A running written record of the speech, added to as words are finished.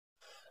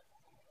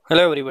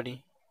Hello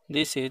everybody,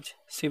 this is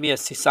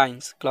Cbse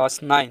Science class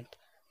 9th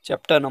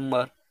chapter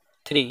number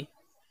 3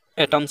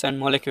 Atoms and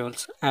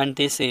Molecules and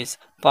this is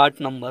part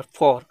number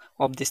 4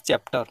 of this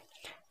chapter।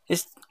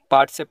 इस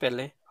part से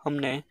पहले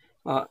हमने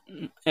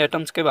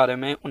atoms के बारे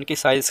में उनकी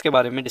साइज़ के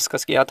बारे में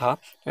डिस्कस किया था।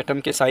 एटम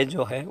की साइज़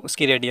जो है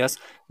उसकी रेडियस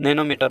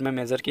नैनोमीटर में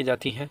मेज़र की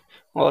जाती है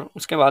और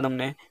उसके बाद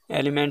हमने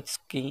एलिमेंट्स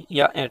की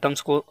या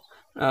एटम्स को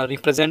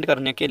रिप्रेजेंट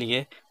करने के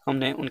लिए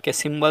हमने उनके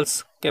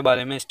सिंबल्स के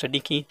बारे में स्टडी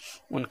की।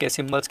 उनके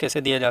सिंबल्स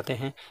कैसे दिए जाते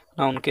हैं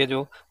ना, उनके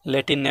जो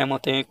लैटिन नेम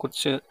होते हैं,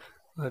 कुछ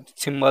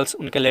सिंबल्स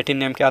उनके लैटिन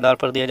नेम के आधार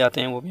पर दिए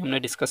जाते हैं, वो भी हमने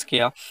डिस्कस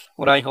किया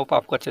और आई होप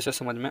आपको अच्छे से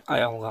समझ में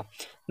आया होगा।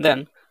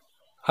 देन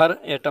हर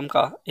एटम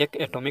का एक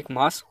एटॉमिक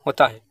मास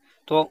होता है,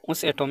 तो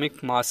उस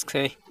एटॉमिक मास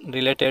से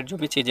रिलेटेड जो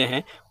भी चीज़ें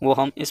हैं वो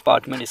हम इस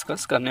पार्ट में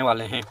डिस्कस करने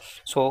वाले हैं।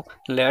 So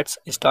let's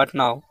start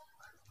now.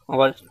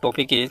 Our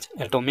topic is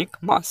atomic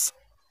mass.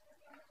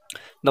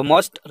 The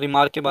most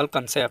remarkable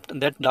concept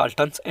that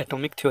Dalton's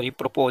atomic theory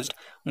proposed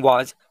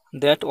was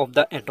that of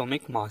the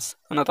atomic mass।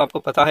 है ना, तो आपको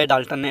पता है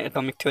डाल्टन ने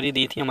एटॉमिक थ्योरी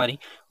दी थी हमारी,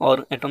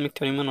 और एटॉमिक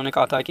थ्योरी में उन्होंने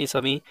कहा था कि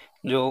सभी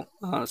जो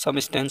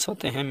सबस्टेंस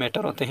होते हैं,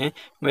 मैटर होते हैं,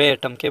 वे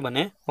एटम के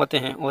बने होते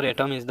हैं और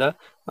atom is the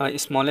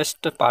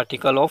smallest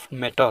particle of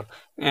matter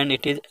and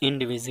it is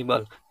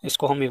indivisible.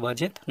 इसको हम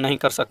विभाजित नहीं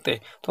कर सकते।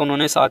 तो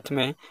उन्होंने साथ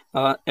में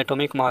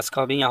एटॉमिक मास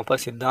का भी यहाँ पर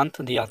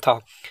सिद्धांत दिया था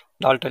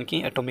डाल्टन की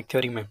एटॉमिक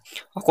थ्योरी में।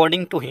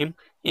 According to him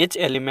each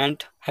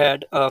element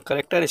had a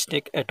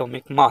characteristic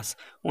atomic mass।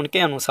 उनके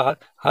अनुसार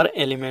हर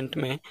एलिमेंट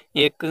में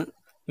एक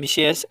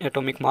विशेष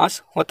एटॉमिक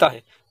मास होता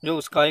है, जो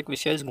उसका एक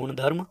विशेष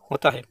गुणधर्म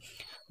होता है।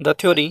 The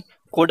theory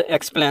could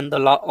explain the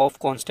law of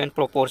constant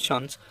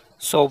proportions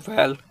so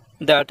well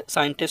that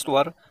scientists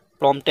were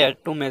prompted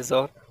to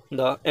measure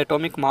the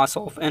atomic mass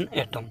of an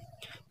atom।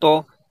 तो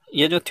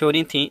ये जो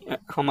थ्योरी थी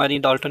हमारी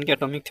डाल्टन की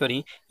एटॉमिक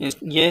थ्योरी,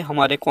 ये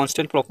हमारे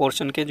कांस्टेंट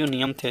प्रोपोर्शन के जो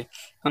नियम थे,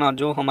 है ना,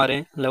 जो हमारे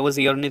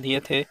लेवोजियर ने दिए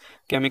थे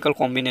केमिकल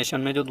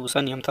कॉम्बिनेशन में, जो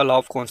दूसरा नियम था लॉ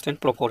ऑफ कांस्टेंट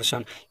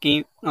प्रोपोर्शन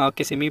कि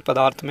किसी भी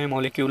पदार्थ में,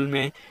 मॉलिक्यूल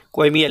में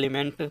कोई भी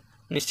एलिमेंट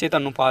निश्चित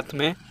अनुपात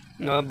में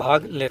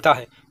भाग लेता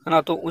है ना,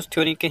 तो उस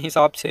थ्योरी के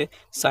हिसाब से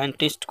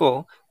साइंटिस्ट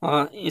को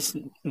इस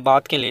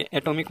बात के लिए,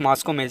 एटॉमिक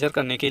मास को मेजर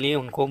करने के लिए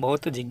उनको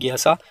बहुत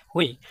जिज्ञासा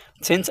हुई।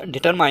 Since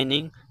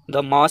determining the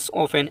mass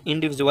of an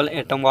individual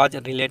atom was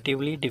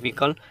relatively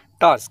difficult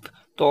task.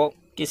 तो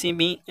किसी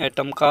भी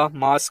एटम का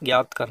मास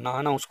ज्ञात करना,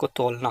 है ना, उसको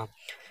तोलना,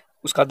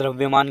 उसका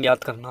द्रव्यमान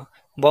ज्ञात करना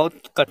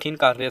बहुत कठिन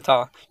कार्य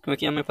था,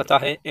 क्योंकि हमें पता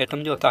है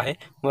एटम जो होता है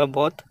वह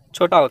बहुत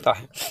छोटा होता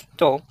है।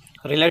 तो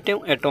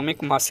relative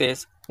atomic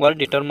masses were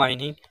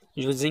determining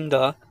using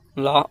the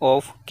law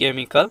of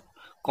chemical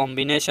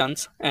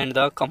combinations and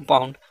the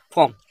compound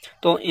form.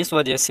 तो इस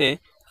वजह से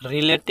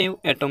रिलेटिव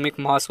एटॉमिक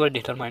मास वर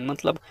डिटरमाइन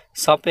मतलब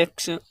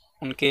सापेक्ष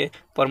उनके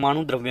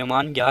परमाणु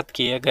द्रव्यमान ज्ञात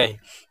किए गए।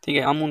 ठीक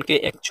है, हम उनके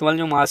एक्चुअल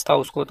जो मास था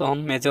उसको तो हम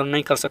मेजर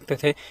नहीं कर सकते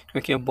थे,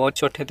 क्योंकि वो बहुत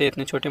छोटे थे,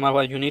 इतने छोटे हमारे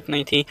पास यूनिट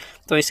नहीं थी।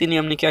 तो इसीलिए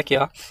हमने क्या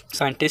किया,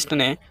 साइंटिस्ट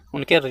ने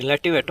उनके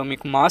रिलेटिव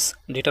एटॉमिक मास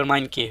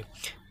डिटरमाइन किए,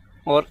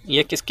 और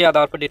ये किसके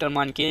आधार पर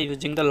डिटरमाइन किए,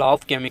 using the law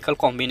of chemical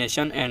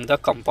combination and the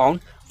compound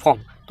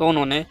form. तो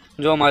उन्होंने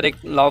जो हमारे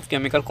लॉ ऑफ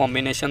केमिकल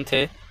कॉम्बिनेशन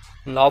थे,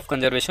 law of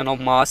conservation of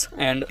mass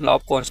and law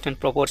of constant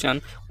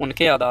proportion,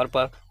 उनके आधार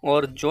पर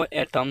और जो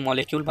एटम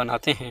मॉलिक्यूल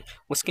बनाते हैं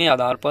उसके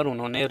आधार पर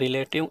उन्होंने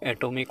रिलेटिव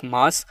एटॉमिक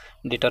मास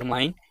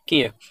डिटरमाइन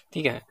किए।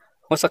 ठीक है,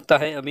 हो सकता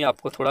है अभी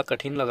आपको थोड़ा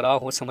कठिन लग रहा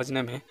हो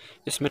समझने में,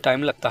 इसमें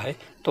टाइम लगता है,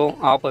 तो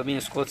आप अभी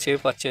इसको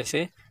सिर्फ अच्छे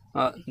से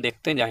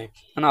देखते जाएं,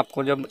 है ना।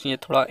 आपको जब ये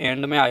थोड़ा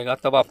एंड में आएगा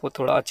तब आपको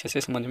थोड़ा अच्छे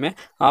से समझ में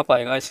आ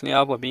पाएगा, इसलिए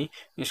आप अभी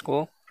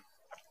इसको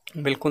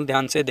बिल्कुल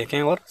ध्यान से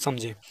देखें और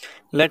समझें।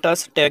 Let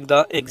us take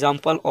the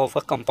example of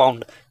a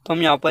compound. तो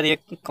हम यहाँ पर एक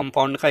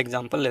कंपाउंड का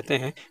एग्जाम्पल लेते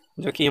हैं,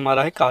 जो कि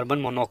हमारा है carbon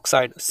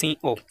monoxide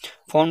CO,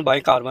 formed by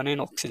carbon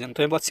and oxygen.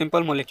 तो ये बहुत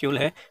सिंपल मॉलिक्यूल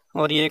है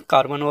और ये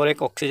कार्बन और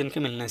एक ऑक्सीजन के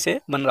मिलने से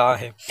बन रहा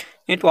है।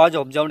 It was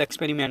observed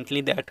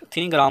experimentally that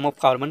 3 gram of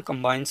carbon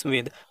combines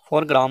with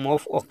 4 gram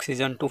of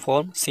oxygen to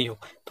form CO।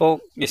 तो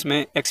इसमें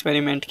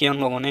एक्सपेरिमेंट किया उन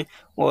लोगों ने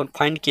और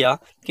फाइंड किया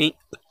कि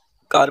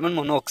कार्बन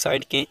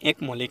मोनोऑक्साइड के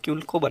एक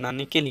मॉलिक्यूल को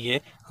बनाने के लिए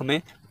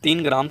हमें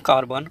 3 ग्राम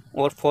कार्बन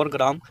और 4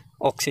 ग्राम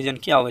ऑक्सीजन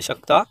की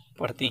आवश्यकता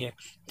पड़ती है।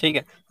 ठीक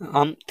है,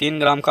 हम 3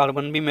 ग्राम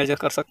कार्बन भी मेजर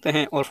कर सकते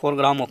हैं और 4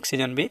 ग्राम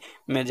ऑक्सीजन भी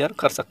मेजर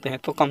कर सकते हैं।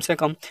 तो कम से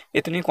कम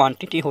इतनी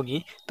क्वांटिटी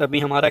होगी तभी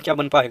हमारा क्या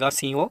बन पाएगा,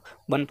 CO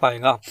बन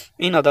पाएगा।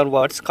 In other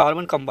words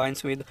carbon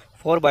combines with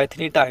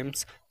 4/3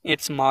 times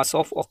its mass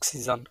of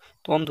oxygen.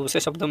 तो हम दूसरे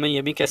शब्दों में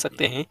ये भी कह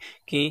सकते हैं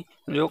कि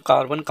जो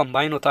कार्बन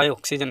कंबाइन होता है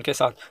ऑक्सीजन के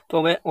साथ,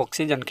 तो वह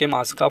ऑक्सीजन के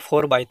मास का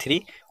 4/3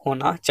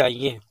 होना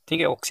चाहिए। ठीक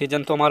है,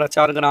 ऑक्सीजन तो हमारा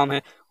 4 ग्राम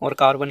है और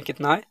कार्बन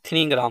कितना है,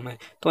 3 ग्राम है।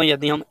 तो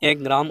यदि हम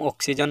 1 ग्राम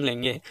ऑक्सीजन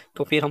लेंगे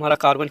तो फिर हमारा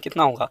कार्बन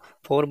कितना होगा,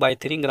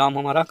 4/3 ग्राम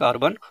हमारा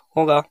कार्बन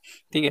होगा।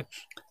 ठीक है,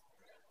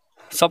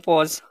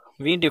 suppose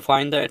we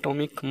define the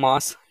atomic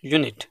mass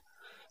unit.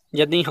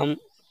 यदि हम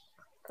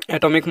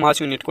एटॉमिक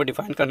मास यूनिट को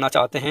डिफाइन करना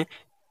चाहते हैं,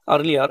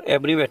 अर्लियर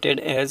एब्रीवेटेड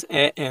एज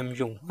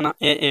AMU, है ना।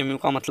 AMU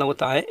का मतलब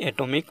होता है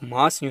एटॉमिक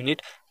मास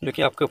यूनिट, जो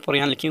कि आपके ऊपर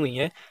यहाँ लिखी हुई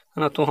है।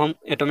 है ना, तो हम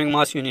एटॉमिक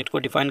मास यूनिट को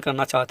डिफाइन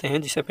करना चाहते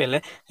हैं, जिसे पहले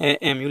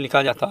AMU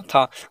लिखा जाता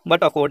था।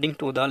 But according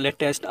to the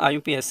latest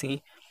UPSC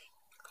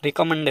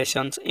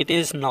recommendations it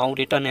is now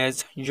written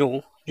as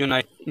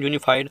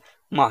unified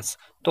मास।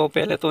 तो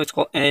पहले तो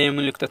इसको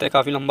AMU लिखते थे,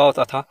 काफ़ी लंबा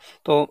होता था।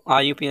 तो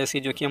UPSC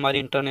जो कि हमारी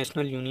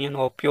international union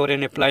of pure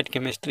and applied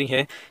chemistry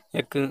है,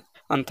 एक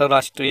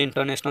अंतर्राष्ट्रीय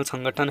इंटरनेशनल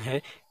संगठन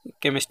है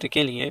केमिस्ट्री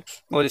के लिए,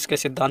 और इसके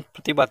सिद्धांत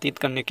प्रतिपादित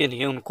करने के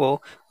लिए,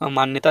 उनको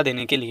मान्यता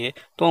देने के लिए,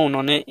 तो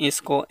उन्होंने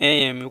इसको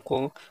AMU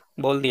को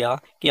बोल दिया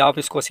कि आप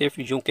इसको सिर्फ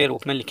U के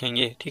रूप में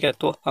लिखेंगे। ठीक है,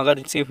 तो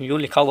अगर सिर्फ U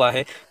लिखा हुआ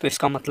है तो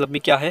इसका मतलब भी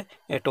क्या है,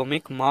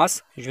 एटॉमिक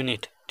मास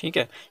यूनिट। ठीक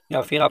है,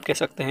 या फिर आप कह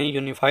सकते हैं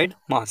unified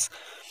mass,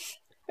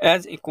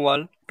 as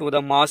equal to the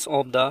mass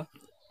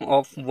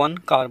of one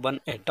carbon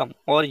atom.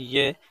 और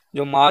ये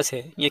जो मास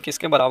है ये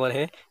किसके बराबर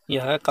है,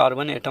 यह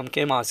कार्बन एटम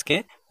के मास के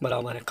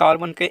बराबर है,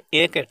 कार्बन के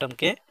एक एटम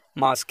के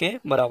मास के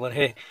बराबर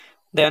है।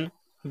 Then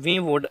we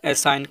would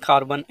assign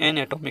carbon N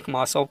atomic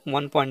mass of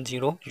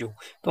 1.0 U।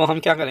 तो हम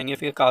क्या करेंगे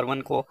फिर,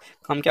 कार्बन को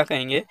हम क्या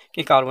कहेंगे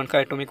कि कार्बन का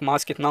एटॉमिक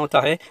मास कितना होता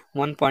है,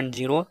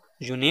 1.0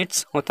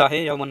 यूनिट्स होता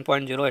है, या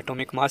 1.0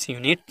 एटॉमिक मास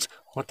यूनिट्स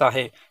होता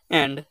है।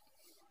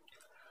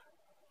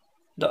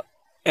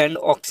 And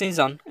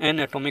oxygen N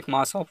atomic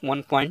mass of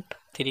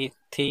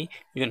 1.33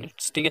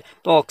 units. ठीक है,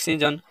 तो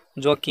ऑक्सीजन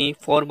जो कि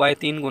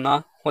 4/3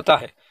 गुना होता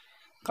है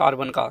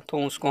कार्बन का, तो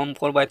उसको हम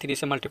 4/3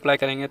 से मल्टीप्लाई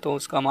करेंगे तो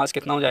उसका मास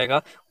कितना हो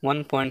जाएगा,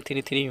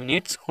 1.33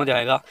 यूनिट्स हो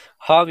जाएगा।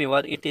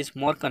 However it is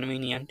more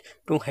convenient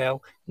to have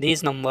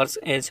these numbers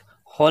as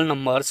whole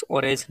numbers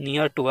और as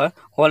near to a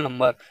whole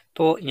number.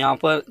 तो यहाँ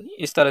पर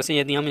इस तरह से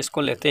यदि हम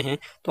इसको लेते हैं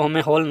तो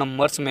हमें होल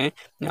नंबर्स में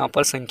यहाँ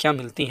पर संख्या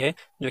मिलती है,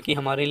 जो कि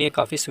हमारे लिए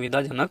काफ़ी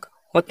सुविधाजनक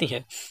होती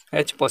है,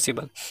 as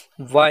possible.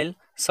 While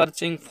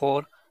searching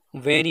for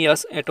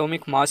various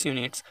atomic mass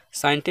units,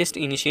 scientists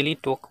initially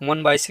took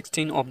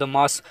 1/16 of the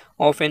mass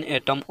of an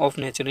atom of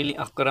naturally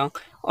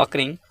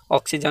occurring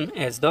oxygen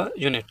as the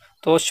unit।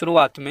 तो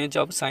शुरुआत में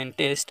जब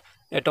साइंटिस्ट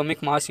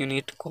एटॉमिक मास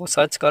यूनिट को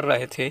सर्च कर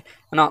रहे थे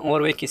ना,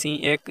 और वे किसी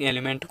एक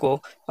एलिमेंट को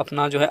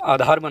अपना जो है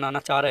आधार बनाना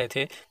चाह रहे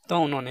थे, तो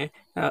उन्होंने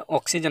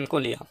ऑक्सीजन को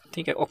लिया।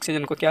 ठीक है,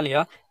 ऑक्सीजन को क्या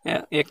लिया,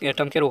 एक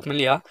एटम के रूप में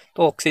लिया।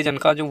 तो ऑक्सीजन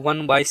का जो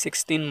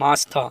 1/16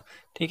 मास था,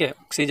 ठीक है,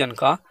 ऑक्सीजन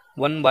का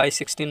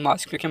 1/16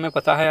 मास, क्योंकि हमें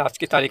पता है आज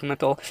की तारीख में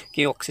तो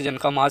कि ऑक्सीजन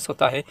का मास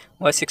होता है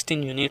वह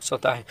 16 यूनिट्स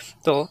होता है।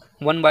 तो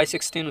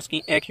 1/16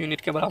 उसकी एक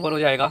यूनिट के बराबर हो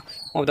जाएगा,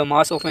 of the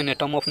mass of an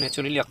atom of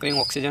naturally occurring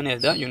oxygen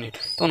as the unit.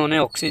 तो उन्होंने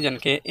ऑक्सीजन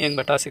के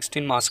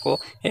 1/16 मास को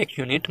एक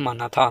यूनिट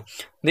माना था।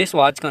 This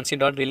was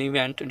considered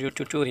relevant due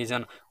to 2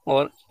 reason.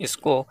 और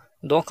इसको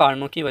 2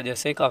 कारणों की वजह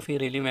से काफ़ी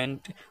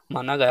रिलीवेंट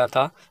माना गया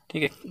था।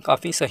 ठीक है,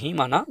 काफ़ी सही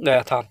माना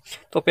गया था।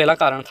 तो पहला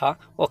कारण था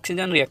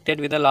oxygen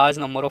reacted with a large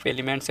number of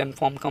elements and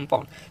form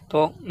compound.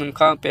 तो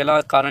उनका पहला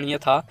कारण ये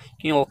था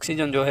कि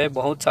ऑक्सीजन जो है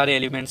बहुत सारे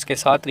एलिमेंट्स के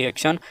साथ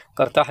रिएक्शन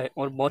करता है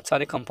और बहुत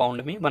सारे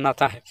कंपाउंड भी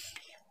बनाता है।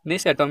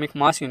 This atomic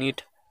mass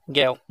unit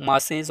gave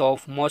masses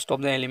of most of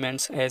the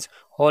elements as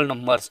whole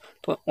numbers.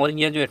 तो और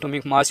ये जो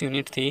एटॉमिक मास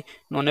यूनिट थी,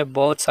 उन्होंने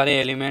बहुत सारे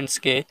एलिमेंट्स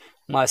के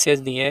मासेज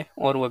दिए,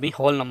 और वो भी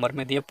होल नंबर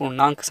में दिए,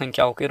 पूर्णांक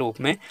संख्याओं के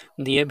रूप में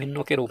दिए,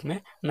 भिन्नों के रूप में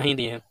नहीं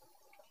दिए।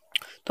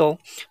 तो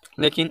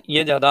लेकिन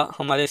ये ज़्यादा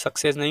हमारे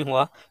सक्सेस नहीं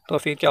हुआ। तो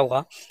फिर क्या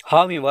हुआ,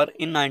 however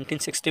in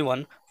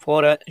 1961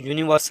 for a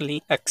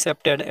universally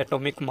accepted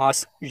atomic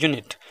mass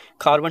unit,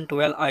 carbon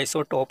 12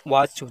 isotope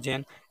was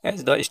chosen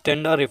as the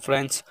standard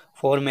reference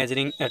for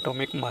measuring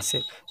atomic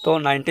masses. तो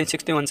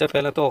 1961 से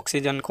पहले तो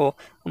ऑक्सीजन को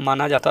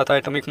माना जाता था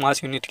एटॉमिक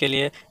मास यूनिट के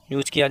लिए,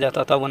 यूज किया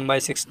जाता था।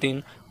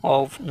 1/16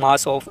 of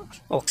mass of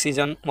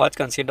oxygen was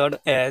considered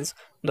as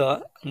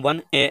the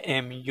 1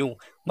 AMU।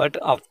 But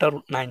after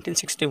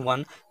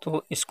 1961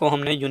 तो इसको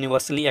हमने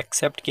यूनिवर्सली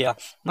एक्सेप्ट किया,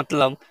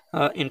 मतलब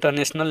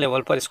इंटरनेशनल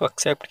लेवल पर इसको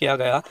एक्सेप्ट किया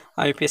गया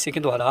UPSC के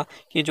द्वारा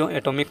कि जो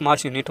एटॉमिक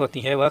मास यूनिट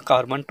होती है वह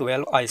कार्बन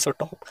 12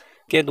 आइसोटोप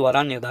के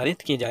द्वारा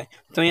निर्धारित की जाए।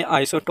 तो ये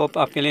आइसोटोप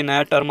आपके लिए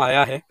नया टर्म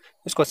आया है,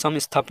 इसको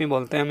समस्थापी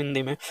बोलते हैं हम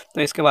हिंदी में।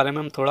 तो इसके बारे में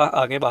हम थोड़ा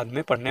आगे बाद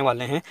में पढ़ने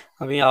वाले हैं,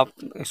 अभी आप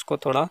इसको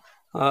थोड़ा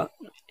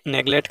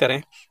नेगलेक्ट करें।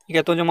 ठीक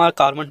है, तो जो हमारा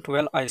कार्बन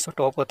 12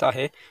 आइसोटोप होता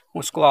है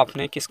उसको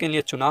आपने किसके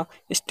लिए चुना,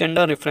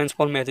 standard reference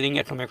for measuring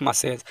atomic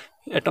masses.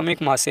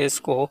 Atomic masses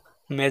को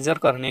मेजर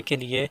करने के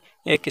लिए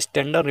एक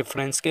स्टैंडर्ड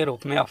रेफरेंस के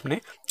रूप में आपने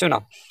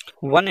चुना।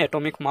 1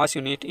 atomic mass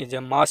unit is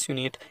a mass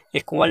unit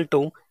equal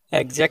to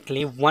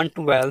exactly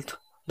 1/12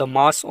 the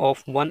mass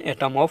of 1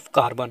 atom of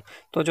carbon.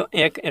 तो जो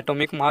एक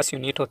एटॉमिक मास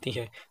यूनिट होती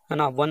है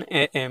ना, 1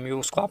 AMU,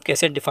 उसको आप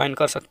कैसे डिफाइन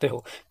कर सकते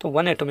हो, तो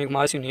 1 atomic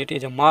mass unit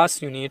is a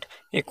mass unit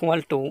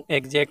equal to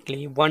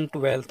exactly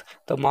 1/12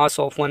 the mass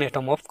of 1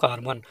 atom of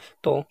carbon.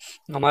 तो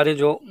हमारे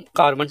जो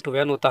कार्बन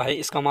 12 होता है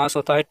इसका मास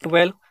होता है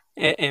 12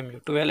 AMU,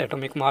 12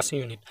 एटॉमिक मास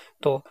यूनिट।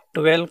 तो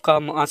 12 का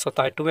मास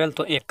होता है 12,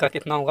 तो एक का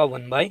कितना होगा,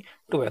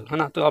 1/12, है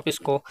ना। तो आप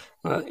इसको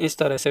इस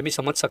तरह से भी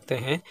समझ सकते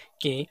हैं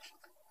कि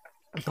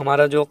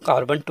हमारा जो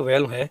कार्बन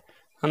 12 है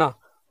ना,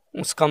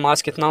 उसका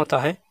मास कितना होता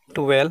है,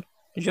 12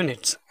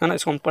 यूनिट्स, है ना।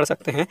 इसको हम पढ़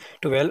सकते हैं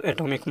 12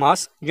 एटॉमिक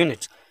मास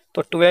यूनिट्स।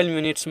 तो 12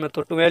 यूनिट्स में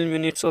तो 12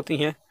 यूनिट्स होती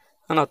हैं,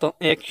 है ना। तो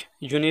एक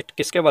यूनिट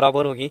किसके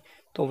बराबर होगी,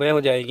 तो वह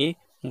हो जाएगी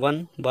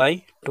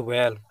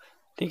 1/12।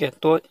 ठीक है,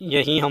 तो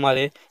यही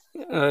हमारे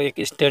एक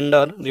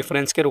स्टैंडर्ड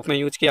रेफरेंस के रूप में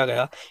यूज किया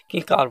गया कि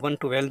कार्बन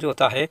 12 जो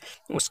होता है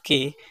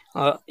उसकी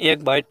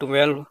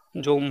 1/12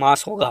 जो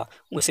मास होगा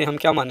उसे हम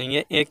क्या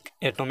मानेंगे, एक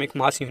एटॉमिक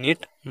मास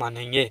यूनिट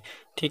मानेंगे।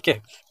 ठीक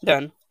है,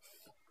 then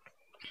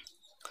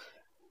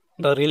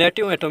the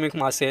relative atomic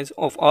masses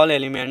of all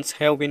elements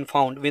have been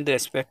found with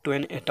respect to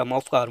an atom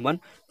of carbon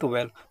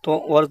 12। तो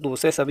और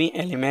दूसरे सभी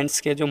एलिमेंट्स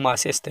के जो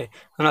मासेस थे,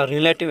 है ना,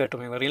 रिलेटिव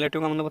का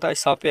मतलब होता है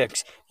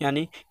सापेक्ष,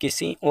 यानी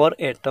किसी और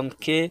एटम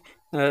के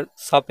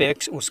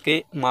सापेक्ष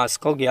उसके मास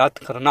को ज्ञात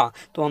करना।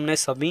 तो हमने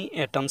सभी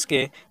एटम्स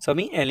के,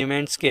 सभी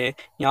एलिमेंट्स के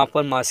यहाँ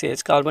पर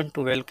मासेस कार्बन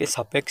 12 के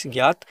सापेक्ष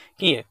ज्ञात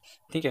किए।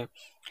 ठीक है,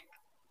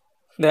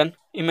 then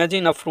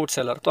imagine a fruit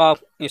seller. तो आप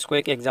इसको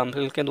एक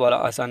एग्जाम्पल के द्वारा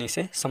आसानी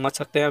से समझ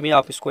सकते हैं। अभी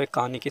आप इसको एक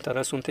कहानी की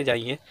तरह सुनते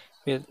जाइए,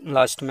 फिर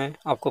लास्ट में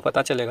आपको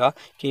पता चलेगा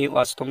कि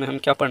वास्तव में हम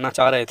क्या पढ़ना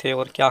चाह रहे थे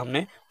और क्या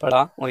हमने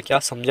पढ़ा और क्या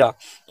समझा।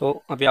 तो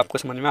अभी आपको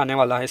समझ में आने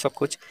वाला है सब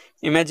कुछ।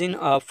 Imagine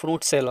a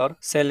fruit seller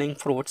selling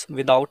fruits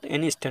without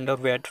any standard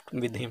wait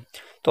with him.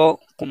 तो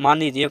मान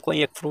लीजिए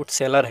कोई एक फ्रूट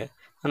सेलर है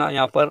ना,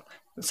 यहाँ पर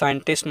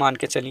साइंटिस्ट मान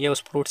के चलिए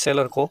उस फ्रूट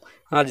सेलर को,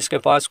 हाँ, जिसके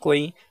पास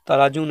कोई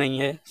तराजू नहीं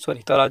है, सॉरी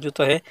तराजू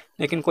तो है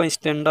लेकिन कोई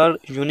स्टैंडर्ड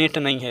यूनिट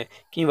नहीं है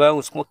कि वह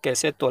उसको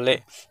कैसे तोले,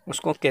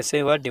 उसको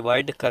कैसे वह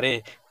डिवाइड करे,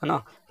 है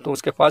ना। तो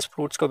उसके पास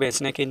फ्रूट्स को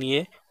बेचने के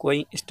लिए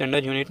कोई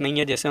स्टैंडर्ड यूनिट नहीं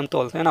है, जैसे हम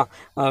तोलते हैं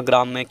ना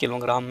ग्राम में,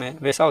 किलोग्राम में,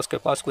 वैसा उसके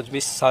पास कुछ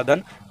भी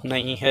साधन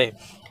नहीं है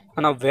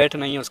ना, वेट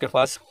नहीं है उसके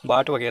पास,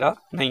 बाट वगैरह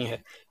नहीं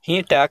है।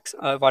 ही टैक्स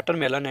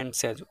वाटरमेलन एंड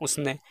सेज।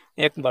 उसने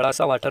एक बड़ा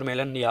सा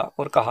वाटरमेलन लिया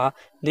और कहा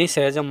this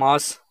has a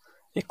mass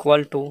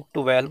equal to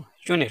 12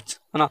 units,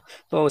 है ना।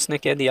 तो उसने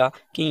कह दिया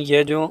कि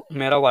ये जो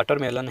मेरा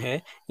वाटरमेलन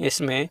है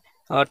इसमें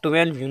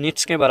 12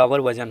 यूनिट्स के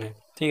बराबर वजन है।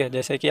 ठीक है,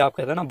 जैसे कि आप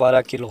कहते हैं ना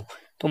 12 किलो,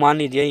 तो मान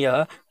लीजिए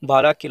यह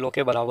 12 किलो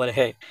के बराबर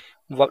है।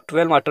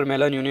 12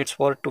 watermelon units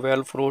for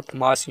 12 fruit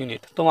mass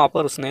unit. तो वहाँ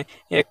पर उसने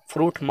एक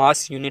फ्रूट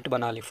मास यूनिट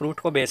बना ली। फ्रूट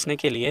को बेचने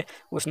के लिए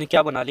उसने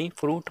क्या बना ली,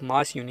 फ्रूट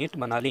मास यूनिट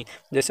बना ली।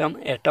 जैसे हम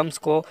एटम्स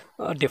को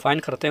डिफाइन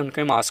करते हैं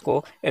उनके मास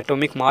को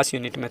एटॉमिक मास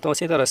यूनिट में, तो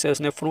उसी तरह से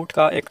उसने फ्रूट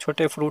का, एक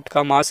छोटे फ्रूट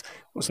का मास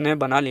उसने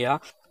बना लिया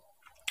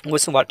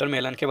उस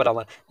वाटरमेलन के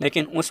बराबर।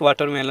 लेकिन उस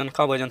वाटरमेलन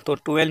का वजन तो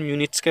 12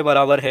 यूनिट्स के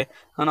बराबर है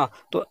ना।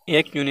 तो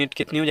एक यूनिट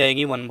कितनी हो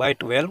जाएगी,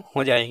 1/12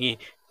 हो जाएगी।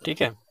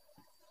 ठीक है,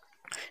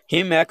 He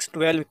makes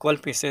 12 equal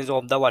pieces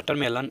of the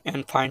watermelon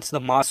and finds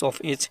the mass of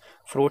each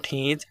fruit he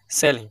is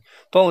selling।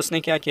 तो उसने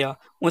क्या किया,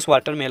 उस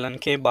वाटरमेलन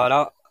के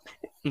 12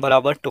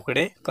 बराबर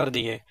टुकड़े कर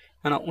दिए,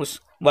 है ना। उस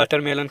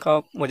वाटरमेलन का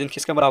वजन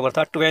किसके बराबर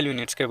था, 12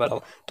 यूनिट्स के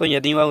बराबर। तो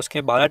यदि वह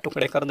उसके 12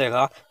 टुकड़े कर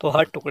देगा तो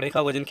हर टुकड़े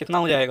का वजन कितना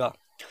हो जाएगा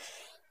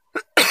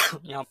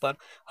यहाँ पर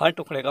हर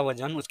टुकड़े का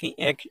वजन उसकी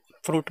एक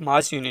फ्रूट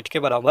मास यूनिट के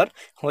बराबर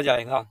हो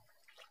जाएगा।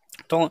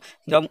 तो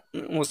जब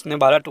उसने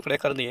 12 टुकड़े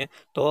कर दिए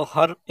तो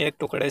हर एक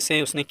टुकड़े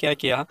से उसने क्या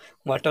किया,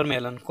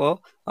 वाटरमेलन को,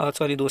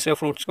 सॉरी दूसरे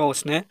फ्रूट्स को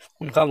उसने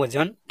उनका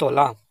वजन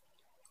तोला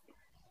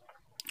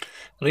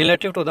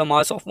relative to the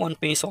mass of one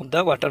piece of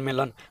the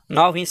watermelon।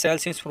 Now he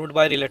sells his fruit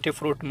by relative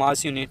fruit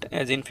mass unit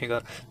as in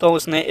figure। तो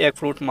उसने एक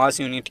फ्रूट मास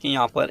यूनिट की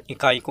यहाँ पर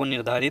इकाई को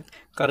निर्धारित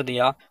कर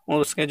दिया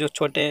और उसके जो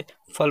छोटे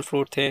फल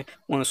फ्रूट थे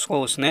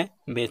उसको उसने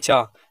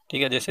बेचा।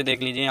 ठीक है, जैसे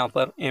देख लीजिए यहाँ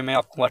पर ए में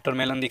आपको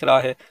वाटरमेलन दिख रहा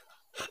है,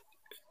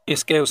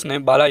 इसके उसने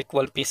 12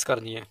 इक्वल पीस कर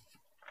दिए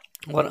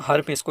और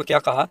हर पीस को क्या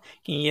कहा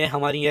कि ये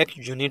हमारी एक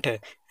यूनिट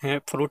है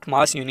फ्रूट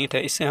मास यूनिट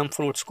है, इससे हम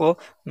फ्रूट्स को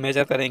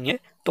मेजर करेंगे,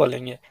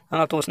 तोलेंगे, है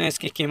ना। तो उसने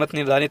इसकी कीमत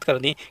निर्धारित कर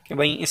दी कि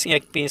भाई इस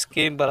एक पीस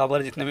के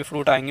बराबर जितने भी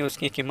फ्रूट आएंगे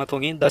उसकी कीमत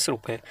होगी 10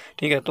 रुपये।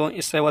 ठीक है, तो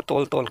इससे वह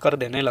तोल कर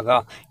देने लगा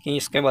कि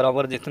इसके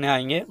बराबर जितने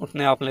आएंगे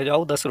उतने आप ले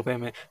जाओ 10 रुपये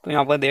में। तो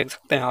यहाँ पर देख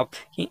सकते हैं आप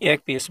कि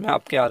एक पीस में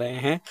आपके आ रहे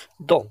हैं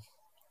 2।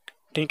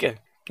 ठीक है,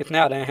 कितने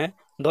आ रहे हैं,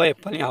 2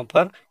 एप्पल यहाँ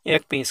पर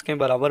एक पीस के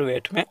बराबर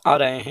वेट में आ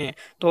रहे हैं।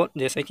 तो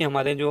जैसे कि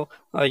हमारे जो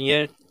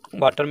ये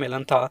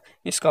वाटरमेलन था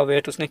इसका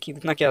वेट उसने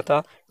कितना किया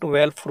था,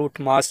 12 फ्रूट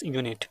मास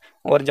यूनिट,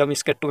 और जब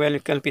इसके 12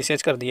 इक्वल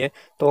पीसेज कर दिए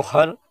तो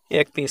हर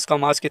एक पीस का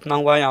मास कितना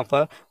हुआ यहाँ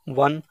पर,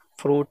 1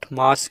 फ्रूट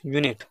मास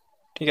यूनिट।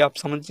 ठीक है, आप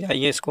समझ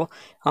जाइए इसको,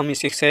 हम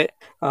इसी से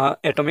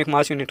एटॉमिक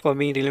मास यूनिट को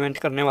भी रिलेवेंट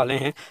करने वाले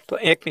हैं। तो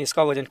एक पीस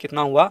का वजन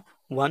कितना हुआ,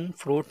 1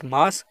 फ्रूट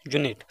मास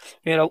यूनिट।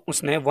 फिर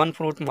उसने 1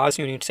 फ्रूट मास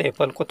यूनिट से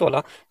एप्पल को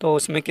तोला तो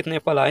उसमें कितने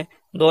एप्पल आए,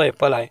 2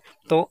 एप्पल आए।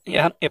 तो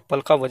यह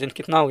एप्पल का वजन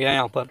कितना हो गया,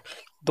 यहाँ पर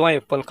 2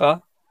 एप्पल का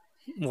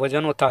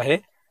वजन होता है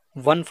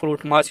 1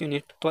 फ्रूट मास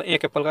यूनिट। तो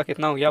एक एप्पल का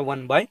कितना हो गया,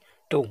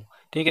 1/2।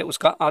 ठीक है,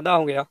 उसका आधा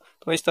हो गया।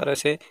 तो इस तरह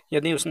से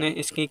यदि उसने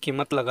इसकी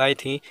कीमत लगाई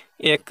थी,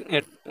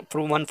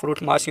 1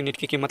 फ्रूट मास यूनिट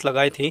की कीमत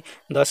लगाई थी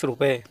 10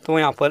 रुपये, तो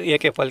यहाँ पर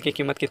एक एप्पल की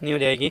कीमत कितनी हो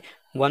जाएगी,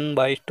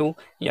 1/2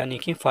 यानी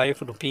कि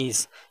 5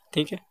 रुपीज़।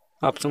 ठीक है,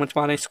 आप समझ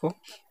पा रहे हैं इसको।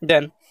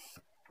 Then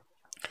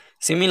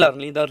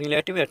similarly the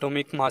relative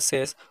atomic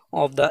masses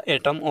of the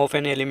atom of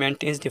an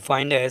element is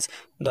defined as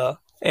the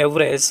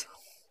average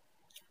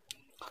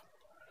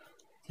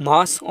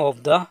mass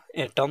of the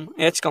atom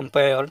as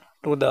compared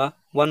to the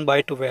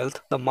 1/12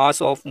 the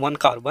mass of one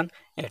carbon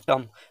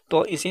atom।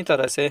 तो इसी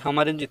तरह से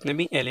हमारे जितने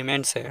भी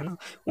elements हैं ना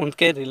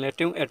उनके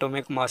रिलेटिव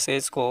एटॉमिक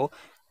मासेस को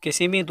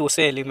किसी भी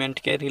दूसरे एलिमेंट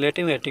के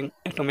रिलेटिव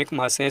एटॉमिक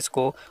मासेस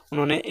को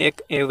उन्होंने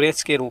एक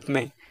एवरेज के रूप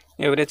में,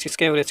 एवरेज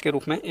किसके एवरेज के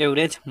रूप में,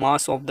 average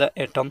mass of the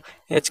atom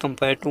as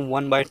compare to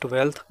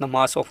 1/12 the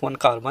mass of one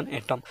carbon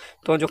atom.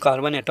 तो जो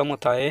कार्बन एटम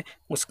होता है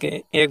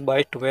उसके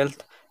 1/12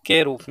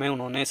 के रूप में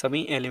उन्होंने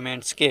सभी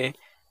एलिमेंट्स के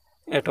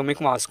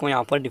एटॉमिक मास को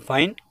यहाँ पर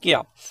डिफाइन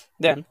किया।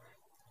 देन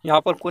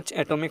यहाँ पर कुछ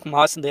एटॉमिक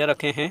मास दे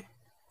रखे हैं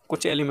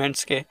कुछ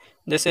एलिमेंट्स के,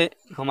 जैसे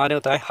हमारे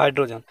होता है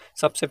हाइड्रोजन।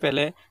 सबसे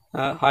पहले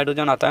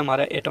हाइड्रोजन आता है,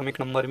 हमारा एटॉमिक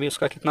नंबर भी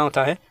उसका कितना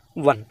होता है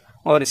 1,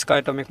 और इसका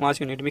एटॉमिक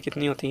मास यूनिट भी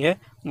कितनी होती है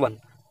 1।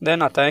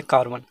 देन आता है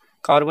कार्बन,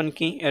 कार्बन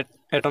की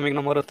एटॉमिक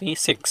नंबर होती है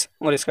 6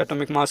 और इसका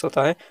एटॉमिक मास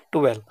होता है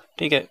 12।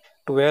 ठीक है,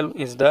 12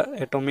 is the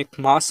atomic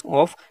mass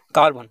of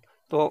carbon.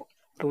 तो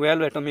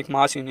 12 atomic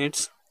mass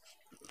units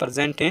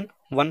present in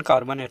 1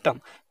 carbon atom.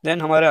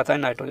 Then हमारे आता है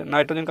नाइट्रोजन,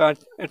 नाइट्रोजन का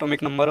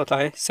एटॉमिक नंबर होता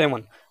है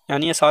 7,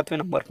 यानी ये 7वें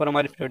नंबर पर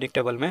हमारे पीरियोडिक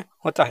टेबल में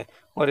होता है,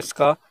 और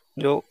इसका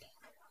जो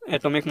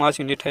एटॉमिक मास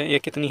यूनिट है ये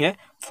कितनी है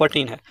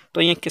 14 है।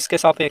 तो ये किसके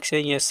सापेक्ष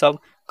है, ये सब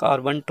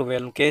कार्बन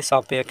 12 के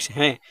सापेक्ष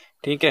हैं।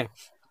 ठीक है,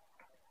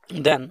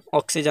 देन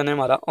ऑक्सीजन है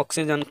हमारा,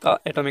 ऑक्सीजन का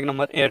एटॉमिक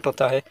नंबर 8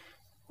 होता है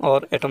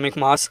और एटॉमिक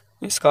मास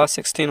इसका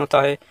 16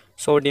 होता है।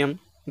 सोडियम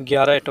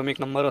 11 एटॉमिक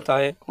नंबर होता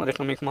है और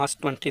एटॉमिक मास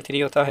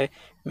 23 होता है।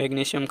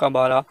 मैग्नीशियम का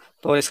 12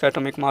 तो इसका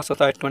एटॉमिक मास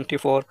होता है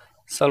 24।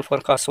 सल्फर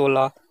का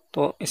 16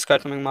 तो इसका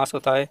एटॉमिक मास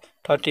होता है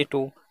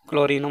 32।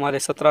 क्लोरीन हमारे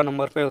 17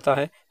 नंबर पे होता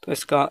है तो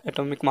इसका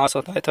एटॉमिक मास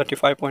होता है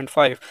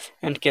 35.5।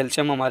 एंड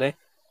कैल्शियम हमारे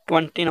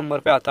 20 नंबर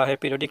पे आता है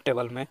पीरियोडिक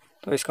टेबल में,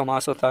 तो इसका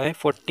मास होता है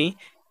 40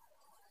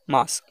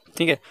 मास।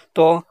 ठीक है,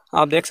 तो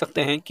आप देख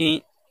सकते हैं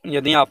कि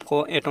यदि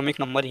आपको एटॉमिक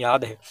नंबर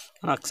याद है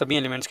ना, सभी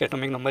एलिमेंट्स के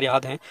एटॉमिक नंबर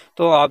याद हैं,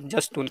 तो आप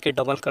जस्ट उनके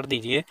डबल कर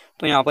दीजिए,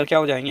 तो यहाँ पर क्या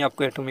हो जाएंगे,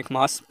 आपको एटॉमिक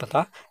मास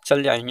पता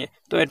चल जाएंगे।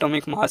 तो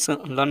एटॉमिक मास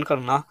लर्न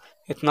करना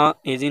इतना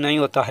इजी नहीं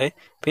होता है,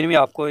 फिर भी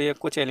आपको ये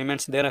कुछ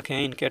एलिमेंट्स दे रखे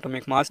हैं, इनके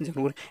एटॉमिक मास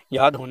ज़रूर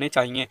याद होने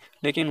चाहिए,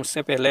 लेकिन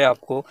उससे पहले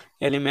आपको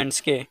एलिमेंट्स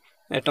के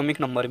एटॉमिक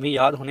नंबर भी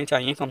याद होने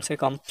चाहिए। कम से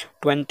कम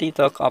 20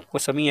 तक आपको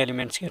सभी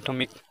एलिमेंट्स के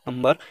एटॉमिक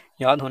नंबर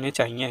याद होने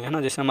चाहिए, है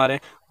ना। जैसे हमारे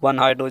 1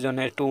 हाइड्रोजन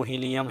है, 2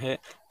 हीलियम है,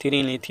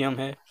 3 लिथियम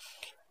है,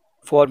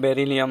 4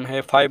 बेरिलियम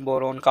है, 5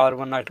 बोरॉन,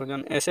 कार्बन,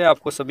 नाइट्रोजन, ऐसे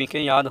आपको सभी के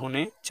याद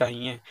होने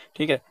चाहिए।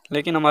 ठीक है,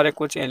 लेकिन हमारे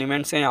कुछ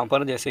एलिमेंट्स हैं यहाँ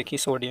पर, जैसे कि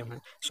सोडियम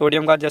है,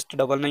 सोडियम का जस्ट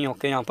डबल नहीं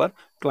होकर यहाँ पर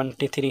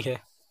 23 है।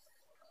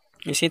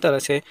 इसी तरह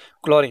से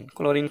क्लोरीन,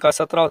 क्लोरीन का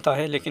 17 होता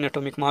है लेकिन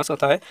एटॉमिक मास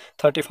होता है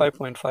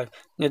 35.5।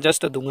 ये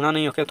जस्ट दुगना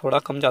नहीं होकर थोड़ा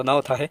कम ज़्यादा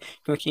होता है,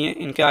 क्योंकि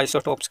इनके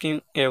आइसोटॉप्स की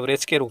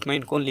एवरेज के रूप में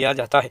इनको लिया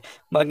जाता है।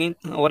 बाकी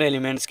और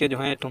एलिमेंट्स के जो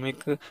हैं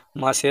एटॉमिक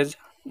मासेज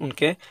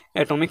उनके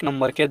एटॉमिक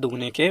नंबर के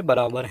दुगने के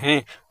बराबर हैं।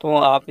 तो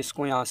आप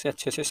इसको यहाँ से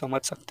अच्छे से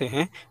समझ सकते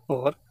हैं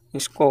और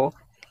इसको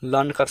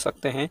लर्न कर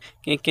सकते हैं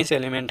कि किस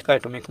एलिमेंट का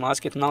एटॉमिक मास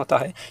कितना होता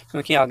है,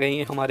 क्योंकि आगे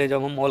ही हमारे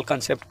जब हम मोल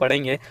कंसेप्ट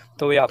पढ़ेंगे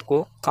तो ये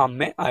आपको काम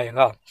में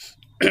आएगा।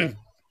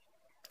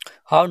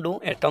 How do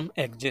atom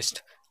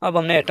exist. अब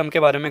हमने एटम के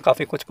बारे में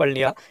काफ़ी कुछ पढ़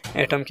लिया,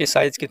 एटम की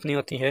साइज़ कितनी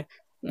होती है,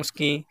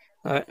 उसकी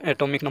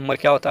एटॉमिक नंबर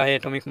क्या होता है,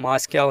 एटॉमिक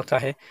मास क्या होता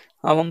है।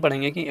 अब हम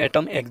पढ़ेंगे कि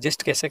एटम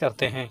एग्जिस्ट कैसे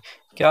करते हैं,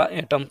 क्या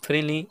एटम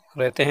फ्रीली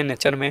रहते हैं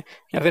नेचर में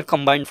या फिर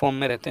कंबाइंड फॉर्म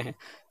में रहते हैं।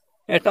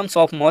 Atoms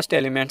of most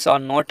elements are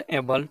not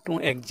able to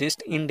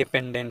exist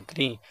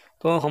independently.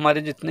 तो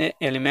हमारे जितने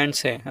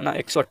एलिमेंट्स हैं, है ना,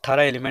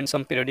 118 एलिमेंट्स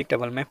हम पीरियोडिक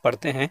टेबल में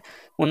पढ़ते हैं,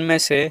 उनमें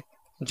से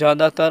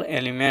ज़्यादातर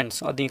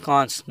एलिमेंट्स,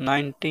 अधिकांश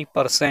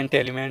 90%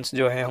 एलिमेंट्स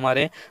जो है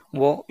हमारे,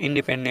 वो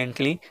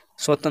इंडिपेंडेंटली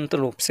स्वतंत्र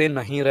रूप से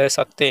नहीं रह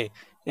सकते।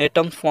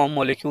 Atoms form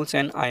molecules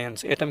and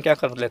ions. Atom क्या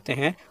कर लेते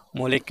हैं,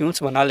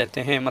 मॉलिक्यूल्स बना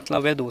लेते हैं,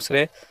 मतलब वे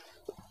दूसरे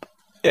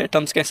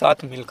एटम्स के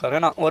साथ मिलकर, है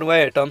ना, और वह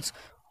एटम्स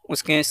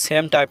उसके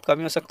सेम टाइप का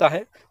भी हो सकता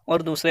है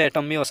और दूसरे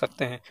एटम भी हो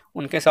सकते हैं,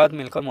 उनके साथ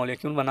मिलकर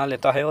मॉलिक्यूल बना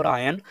लेता है और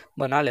आयन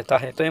बना लेता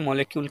है। तो ये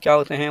मॉलिक्यूल क्या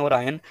होते हैं और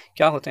आयन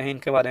क्या होते हैं,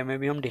 इनके बारे में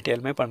भी हम डिटेल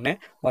में पढ़ने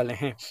वाले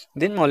हैं।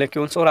 दिन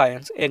मॉलिक्यूल्स और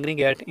ions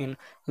aggregate in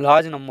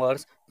large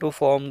numbers to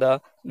form the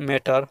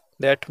matter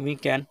that we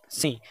can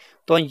see.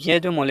 तो ये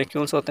जो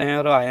मॉलिक्यूल्स होते हैं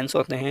और आयंस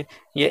होते हैं,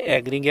 ये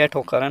एग्रीगेट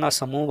होकर, है ना,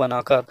 समूह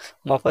बनाकर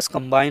वापस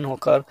कंबाइन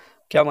होकर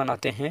क्या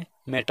बनाते हैं,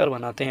 मैटर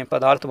बनाते हैं,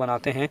 पदार्थ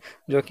बनाते हैं,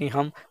 जो कि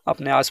हम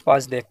अपने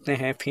आसपास देखते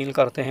हैं, फील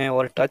करते हैं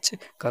और टच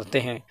करते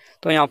हैं।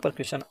 तो यहाँ पर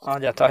क्वेश्चन आ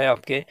जाता है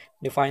आपके,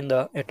 define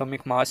the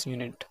atomic mass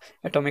unit.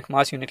 Atomic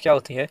mass unit क्या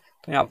होती है,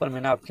 तो यहाँ पर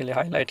मैंने आपके लिए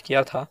हाईलाइट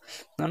किया था,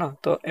 है ना।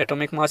 तो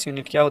एटॉमिक मास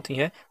यूनिट क्या होती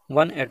है,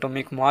 1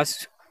 atomic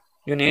mass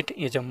unit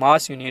is a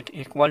mass unit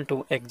equal to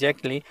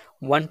exactly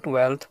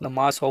 1/12 the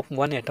mass of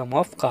 1 atom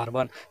of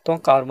carbon। तो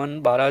कार्बन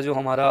 12 जो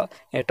हमारा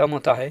एटम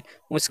होता है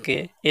उसके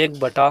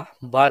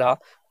 1/12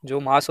 जो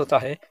मास होता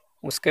है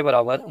उसके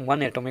बराबर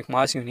 1 एटॉमिक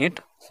मास यूनिट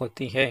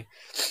होती है।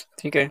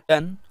 ठीक है,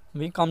 then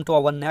we come to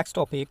our next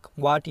topic,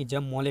 what is a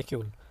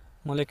molecule.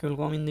 Molecule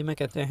को हम हिंदी में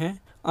कहते हैं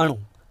अणु।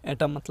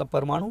 एटम मतलब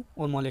परमाणु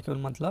और मॉलिक्यूल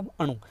मतलब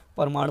अणु।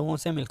 परमाणुओं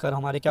से मिलकर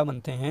हमारे क्या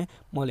बनते हैं,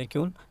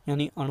 मॉलिक्यूल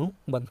यानी अणु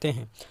बनते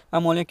हैं। A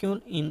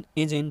molecule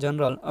is in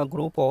general a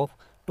group of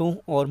 2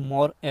 और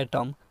मोर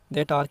atom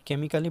that are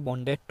chemically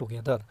bonded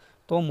together.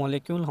 तो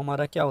मॉलिक्यूल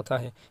हमारा क्या होता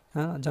है,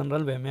 हाँ,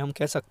 जनरल वे में हम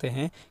कह सकते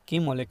हैं कि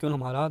मॉलिक्यूल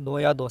हमारा दो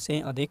या दो से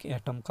अधिक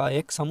एटम का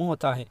एक समूह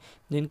होता है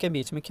जिनके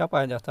बीच में क्या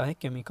पाया जाता है,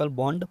 केमिकल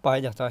बॉन्ड पाया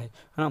जाता है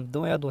ना।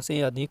 दो या दो से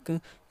अधिक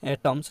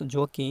एटम्स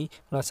जो कि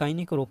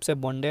रासायनिक रूप से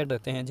बॉन्डेड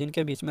रहते हैं,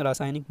 जिनके बीच में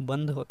रासायनिक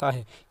बंध होता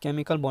है,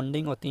 केमिकल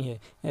बॉन्डिंग होती है,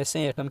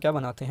 ऐसे एटम क्या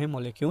बनाते हैं,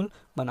 मॉलिक्यूल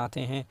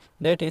बनाते हैं।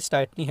 That is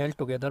tightly held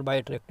together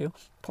by attractive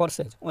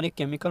forces. और एक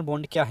केमिकल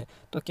बॉन्ड क्या है,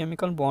 तो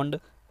केमिकल बॉन्ड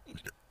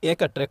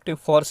एक अट्रैक्टिव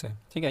फोर्स है,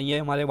 ठीक है। ये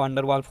हमारे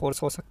वांडरवाल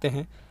फोर्स हो सकते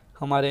हैं,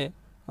 हमारे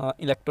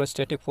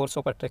इलेक्ट्रोस्टैटिक फोर्स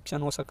ऑफ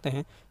अट्रैक्शन हो सकते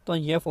हैं। तो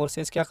ये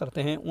फोर्सेस क्या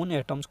करते हैं, उन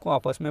एटम्स को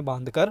आपस में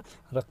बांध कर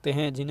रखते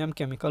हैं, जिन्हें हम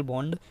केमिकल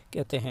बॉन्ड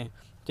कहते हैं,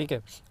 ठीक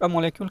है। A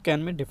molecule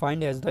can be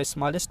defined as the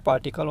smallest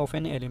particle of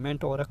an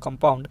element और a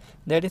compound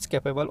that is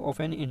capable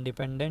of an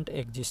independent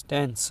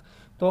existence.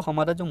 तो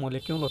हमारा जो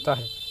मॉलिक्यूल होता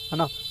है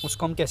ना,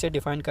 उसको हम कैसे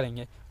डिफाइन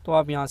करेंगे, तो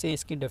आप यहाँ से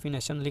इसकी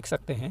डेफिनेशन लिख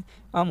सकते हैं।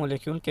 A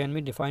molecule can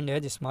be defined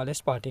as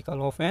smallest particle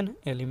of an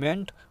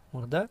element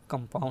और द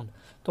कंपाउंड।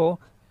 तो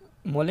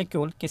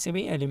मॉलिक्यूल किसी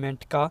भी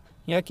एलिमेंट का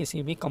या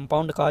किसी भी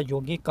कंपाउंड का,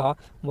 यौगिक का,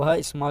 वह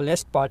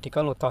स्मॉलेस्ट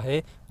पार्टिकल होता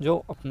है जो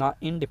अपना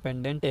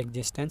इंडिपेंडेंट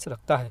एग्जिस्टेंस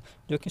रखता है,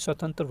 जो कि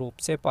स्वतंत्र रूप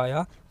से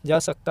पाया जा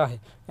सकता है,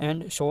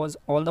 and shows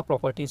all the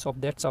properties of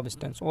that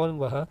substance. और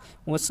वह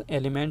उस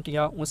एलिमेंट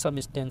या उस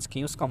सब्सटेंस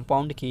की, उस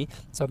कंपाउंड की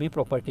सभी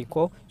प्रॉपर्टी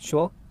को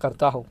शो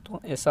करता हो।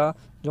 तो ऐसा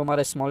जो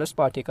हमारा स्मॉलेस्ट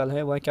पार्टिकल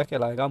है वह क्या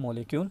कहलाएगा,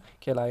 मॉलिक्यूल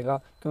कहलाएगा।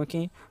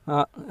 क्योंकि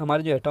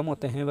हमारे जो एटम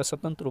होते हैं वह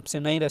स्वतंत्र रूप से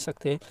नहीं रह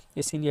सकते,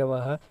 इसीलिए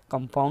वह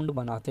कंपाउंड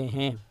बनाते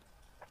हैं।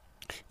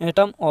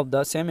 Atom of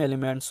the same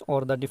elements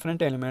और the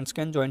different elements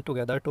can join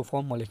together to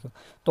form molecule.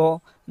 तो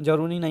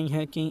ज़रूरी नहीं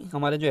है कि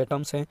हमारे जो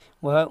एटम्स हैं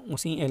वह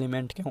उसी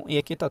एलिमेंट के हों,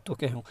 एक ही तत्व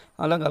के हों,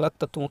 अलग अलग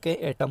तत्वों के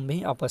एटम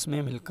भी आपस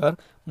में मिलकर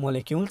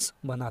मॉलिक्यूल्स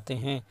बनाते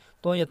हैं।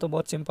 तो ये तो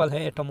बहुत सिंपल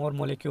है एटम और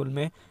मॉलिक्यूल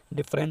में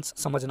डिफरेंस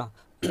समझना।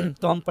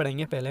 तो हम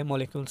पढ़ेंगे पहले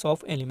मॉलिक्यूल्स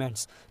ऑफ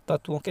एलिमेंट्स,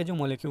 तत्वों के जो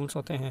मॉलिक्यूल्स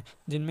होते हैं,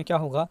 जिनमें क्या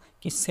होगा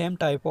कि सेम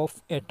टाइप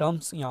ऑफ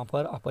एटम्स यहाँ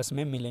पर आपस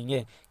में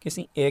मिलेंगे,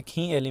 किसी एक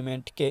ही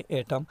एलिमेंट के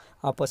एटम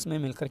आपस में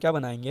मिलकर क्या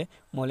बनाएंगे,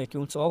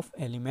 मॉलिक्यूल्स ऑफ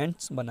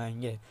एलिमेंट्स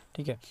बनाएंगे,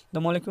 ठीक है। The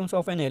molecules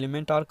of an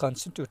element are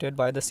constituted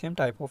by the same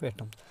type of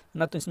atoms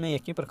ना, तो इसमें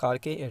एक ही प्रकार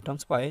के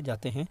एटम्स पाए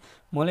जाते हैं।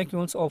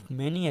 Molecules of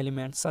many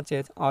elements such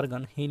as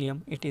argon,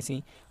 helium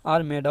etc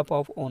are made up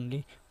of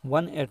only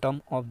one atom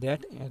of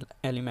that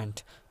element.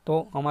 तो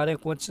हमारे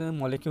कुछ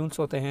मॉलिक्यूल्स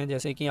होते हैं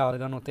जैसे कि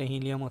आर्गन होते हैं,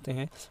 हीलियम होते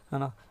हैं, है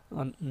ना,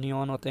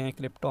 नियॉन होते हैं,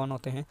 क्रिप्टॉन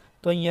होते हैं।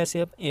 तो ये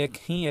सिर्फ एक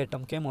ही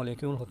एटम के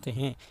मॉलिक्यूल होते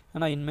हैं, है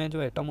ना। इनमें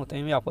जो एटम होते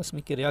हैं वे आपस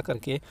में क्रिया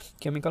करके,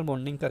 केमिकल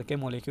बॉन्डिंग करके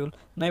मॉलिक्यूल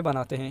नहीं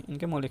बनाते हैं,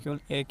 इनके मॉलिक्यूल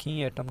एक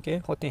ही एटम के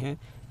होते हैं।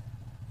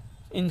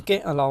 इनके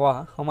अलावा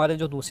हमारे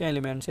जो दूसरे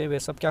एलिमेंट्स हैं वे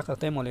सब क्या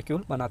करते हैं,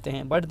 मॉलिक्यूल बनाते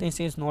हैं। But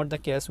this is not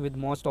the case with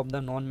most of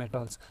the non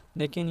metals.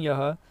 लेकिन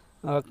यह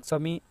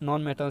सभी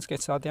नॉन मेटल्स के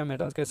साथ या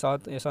मेटल्स के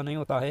साथ ऐसा नहीं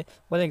होता है।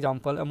 For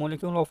example a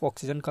molecule of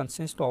oxygen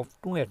consist of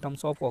 2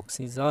 atoms of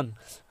oxygen,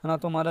 है ना।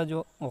 तो हमारा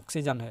जो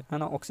ऑक्सीजन है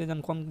ना, ऑक्सीजन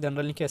को हम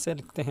जनरली कैसे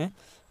लिखते हैं,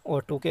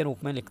 O2 के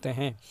रूप में लिखते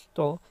हैं।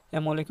 तो ए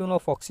molecule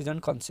of oxygen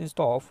consist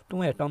of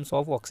 2 atoms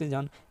of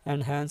oxygen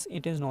and hence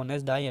it is known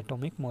as di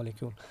atomic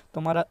molecule. तो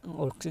हमारा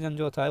ऑक्सीजन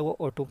जो होता है वो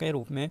O2 के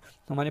रूप में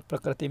हमारी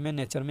प्रकृति में,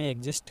 नेचर में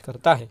एग्जिस्ट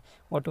करता है,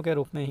 O2 के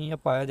रूप में ही यह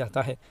पाया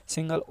जाता है,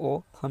 सिंगल O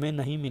हमें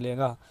नहीं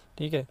मिलेगा,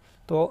 ठीक है।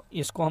 तो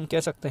इसको हम कह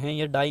सकते हैं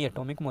ये डाई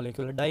एटोमिक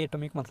मॉलिक्यूल है। डाई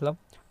एटोमिक मतलब,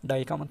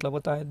 डाई का मतलब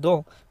होता है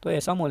दो, तो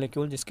ऐसा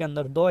मॉलिक्यूल जिसके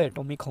अंदर 2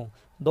 एटोमिक हो,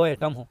 2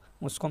 एटम हो,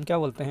 उसको हम क्या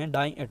बोलते हैं,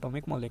 डाई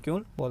एटोमिक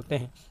मॉलिक्यूल बोलते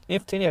हैं।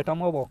 If 3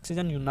 atom of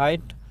oxygen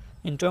unite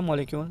into a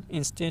molecule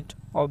instead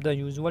of the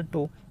usual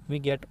 2 we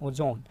get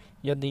ozone.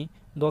 यदि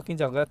 2 की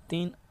जगह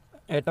 3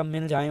 एटम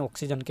मिल जाएं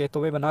ऑक्सीजन के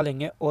तो वे बना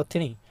लेंगे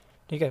O3,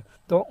 ठीक है।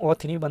 तो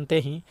O3 बनते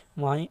ही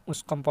वहीं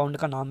उस कंपाउंड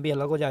का नाम भी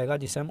अलग हो जाएगा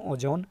जिसे हम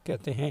ओजोन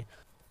कहते हैं।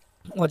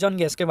 ओजोन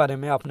गैस के बारे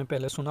में आपने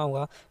पहले सुना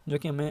होगा, जो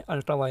कि हमें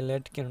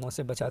अल्ट्रावायलेट किरणों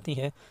से बचाती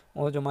है,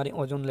 और जो हमारी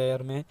ओजोन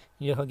लेयर में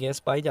यह गैस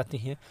पाई जाती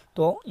है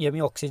तो ये भी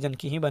ऑक्सीजन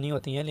की ही बनी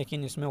होती है,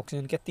 लेकिन इसमें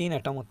ऑक्सीजन के 3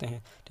 एटम होते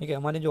हैं, ठीक है।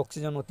 हमारी जो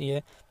ऑक्सीजन होती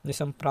है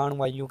जिसे हम प्राण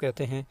वायु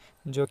कहते हैं,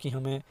 जो कि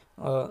हमें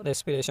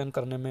रेस्पिरेशन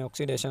करने में,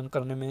 ऑक्सीडेशन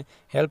करने में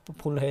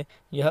हेल्पफुल है,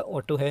 यह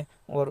O2 है,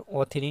 और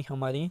O3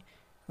 हमारी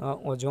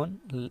ओजोन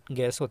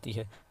गैस होती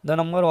है। The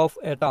number of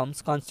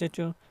atoms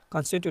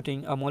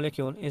constituting a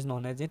molecule is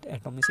known as its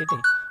atomicity।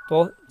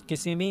 तो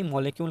किसी भी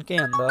मॉलिक्यूल के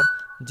अंदर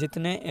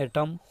जितने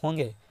एटम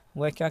होंगे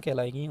वह क्या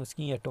कहलाएगी,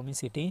 उसकी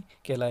एटोमिसिटी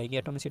कहलाएगी।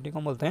 एटोमिसिटी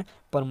को बोलते हैं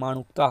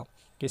परमाणुकता।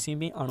 किसी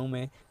भी अणु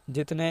में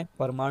जितने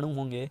परमाणु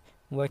होंगे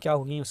वह क्या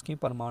होगी, उसकी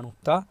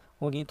परमाणुकता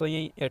होगी। तो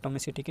ये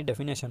एटोमिसिटी की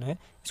डेफिनेशन है,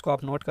 इसको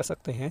आप नोट कर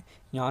सकते हैं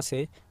यहाँ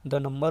से। The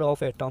number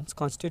of atoms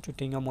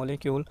constituting a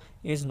molecule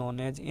is known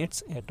as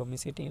it's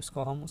atomicity,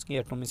 इसको हम उसकी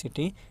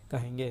एटोमिसिटी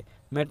कहेंगे।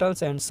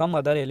 Metals and some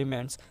other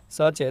elements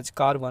such as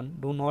carbon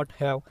do not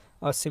have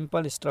a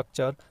simple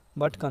structure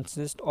but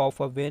consist of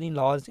a very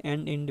large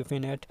and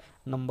indefinite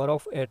number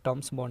of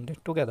atoms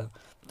bonded together।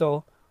 तो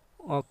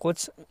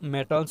कुछ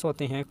metals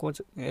होते हैं,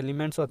 कुछ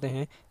elements होते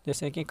हैं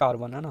जैसे कि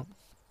कार्बन, है ना,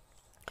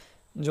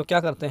 जो क्या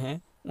करते हैं,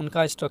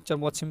 उनका स्ट्रक्चर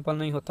बहुत सिंपल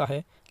नहीं होता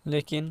है,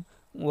 लेकिन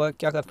वह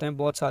क्या करते हैं,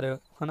 बहुत सारे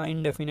है ना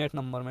इनडेफिनेट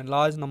नंबर में,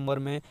 लार्ज नंबर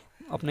में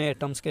अपने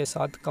एटम्स के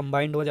साथ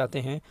कंबाइंड हो जाते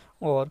हैं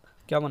और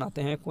क्या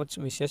बनाते हैं, कुछ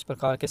विशेष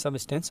प्रकार के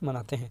सब्सटेंस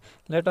बनाते हैं।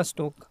 Let us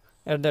talk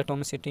at the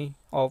atomicity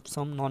of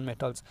some non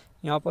metals.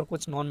 यहाँ पर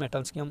कुछ नॉन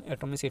मेटल्स की हम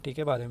एटोमिसिटी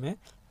के बारे में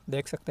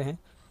देख सकते हैं,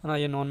 है ना।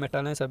 ये नॉन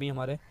मेटल हैं सभी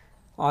हमारे,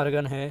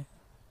 आर्गन है,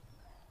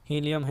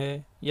 हीलियम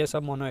है, ये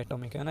सब मोनो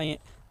एटॉमिक है ना। ये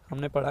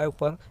हमने पढ़ा है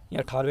ऊपर, ये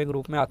 18वें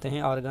ग्रुप में आते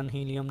हैं, argon,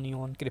 helium,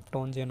 neon,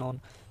 krypton, xenon.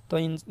 तो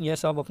इन ये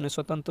सब अपने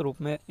स्वतंत्र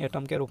रूप में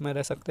एटम के रूप में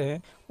रह सकते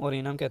हैं और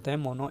इन्हें हम कहते हैं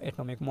मोनो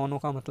एटॉमिक। मोनो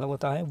का मतलब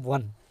होता है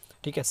वन,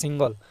 ठीक है,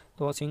 सिंगल,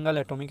 तो सिंगल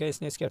एटॉमिक है,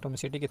 इसलिए इसकी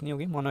एटोमिसिटी कितनी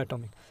होगी, मोनो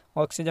एटॉमिक।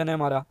 ऑक्सीजन है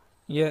हमारा,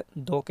 ये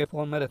 2 के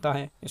फॉर्म में रहता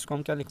है, इसको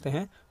हम क्या लिखते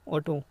हैं,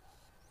 O2,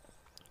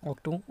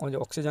 O2, और जो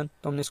ऑक्सीजन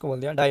तो हमने इसको बोल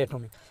दिया डाई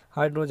एटॉमिक।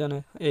 हाइड्रोजन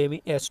है, ये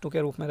भी H2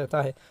 के रूप में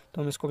रहता है,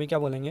 तो हम इसको भी क्या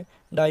बोलेंगे,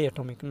 डाई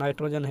एटॉमिक।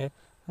 नाइट्रोजन है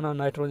ना,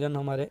 नाइट्रोजन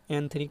हमारे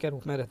N3 के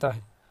रूप में रहता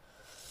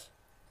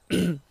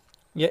है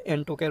ये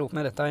N2 के रूप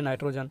में रहता है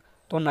नाइट्रोजन,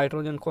 तो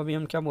नाइट्रोजन को भी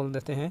हम क्या बोल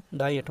देते हैं,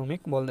 डाई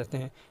एटॉमिक बोल देते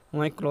हैं।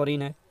 वहीं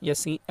क्लोरीन है, ये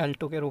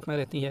Cl2 के रूप में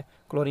रहती है,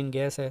 क्लोरीन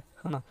गैस है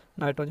ना।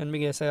 नाइट्रोजन भी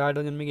गैस है,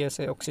 हाइड्रोजन भी गैस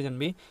है, ऑक्सीजन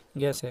भी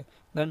गैस है।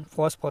 देन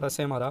फॉस्फोरस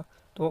है हमारा,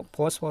 तो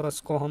फॉस्फोरस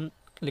को हम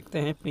लिखते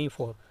हैं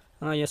P4,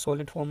 है ना। ये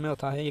सॉलिड फॉर्म में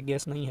होता है, ये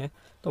गैस नहीं है,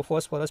 तो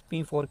फॉस्फोरस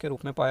P4 के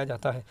रूप में पाया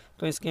जाता है।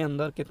 तो इसके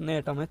अंदर कितने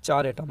एटम है,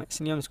 4 एटम है,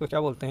 इसलिए हम इसको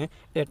क्या बोलते हैं,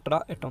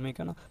 टेट्रा एटॉमिक,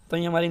 है ना। तो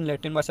ये हमारी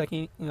लैटिन भाषा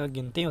की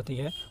गिनती होती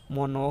है,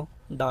 मोनो,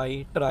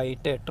 डाई, ट्राई,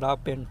 टेट्रा,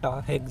 पेंटा,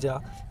 हेक्सा,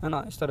 है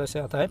ना। इस तरह से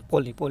आता है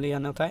पोली, पोली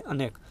यानी होता है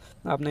अनेक।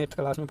 आपने 8th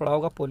क्लास में पढ़ा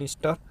होगा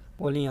पोलिस्टर,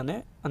 पोली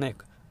यानी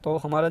अनेक। तो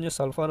हमारा जो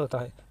सल्फर होता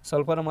है,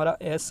 सल्फर हमारा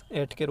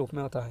S8 के रूप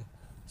में होता है,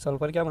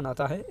 सल्फर क्या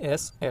बनाता है,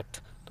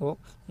 S8, तो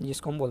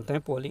जिसको हम बोलते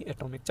हैं पॉली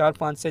एटॉमिक।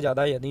 4-5 से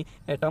ज़्यादा यदि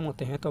एटम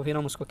होते हैं तो फिर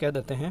हम उसको कह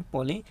देते हैं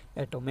पॉली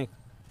एटॉमिक।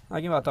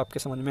 आगे बात आपके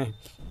समझ में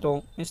है।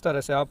 तो इस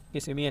तरह से आप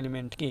किसी भी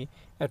एलिमेंट की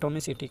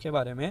एटोमिसिटी के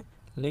बारे में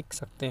लिख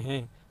सकते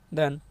हैं।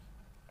 देन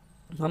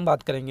हम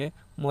बात करेंगे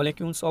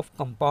मॉलिक्यूल्स ऑफ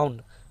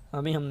कंपाउंड।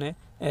 अभी हमने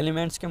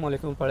एलिमेंट्स के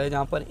मॉलिक्यूल पढ़े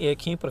जहाँ पर एक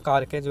ही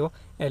प्रकार के जो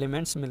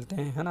एलिमेंट्स मिलते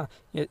हैं, है ना।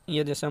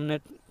 ये जैसे हमने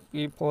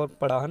P4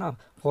 पढ़ा है ना,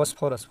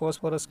 फॉस्फोरस,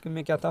 फॉस्फोरस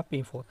में क्या था,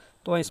 P4,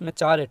 तो इसमें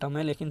 4 एटम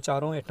है, लेकिन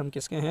चारों एटम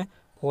किसके हैं,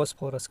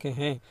 फॉस्फोरस के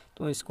हैं,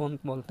 तो इसको हम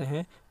बोलते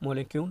हैं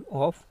मॉलिक्यूल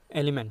ऑफ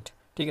एलिमेंट,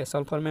 ठीक है।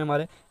 सल्फर में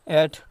हमारे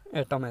 8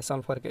 एटम है,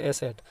 सल्फर के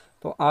S8,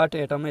 तो 8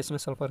 एटम है इसमें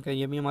सल्फर के,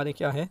 ये भी हमारे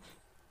क्या है,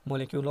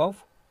 मॉलिक्यूल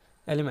ऑफ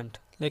एलिमेंट।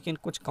 लेकिन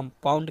कुछ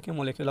कंपाउंड के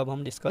मॉलिक्यूल अब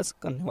हम डिस्कस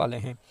करने वाले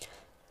हैं।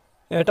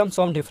 Atoms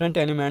of different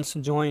elements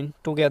join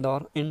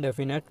together in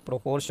definite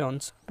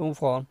proportions to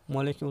form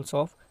molecules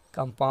of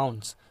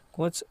compounds.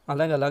 कुछ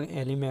अलग अलग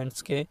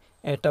एलिमेंट्स के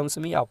एटम्स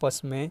भी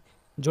आपस में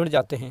जुड़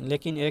जाते हैं,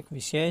 लेकिन एक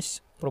विशेष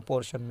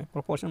प्रोपोर्शन में,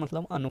 प्रोपोर्शन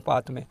मतलब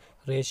अनुपात में,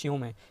 रेशियो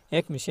में,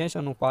 एक विशेष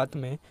अनुपात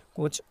में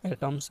कुछ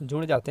एटम्स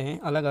जुड़ जाते हैं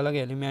अलग अलग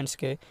एलिमेंट्स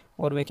के,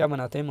 और वे क्या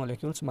बनाते हैं,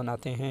 मॉलिक्यूल्स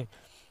बनाते हैं।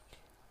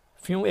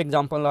 Few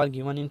example are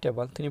given in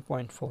table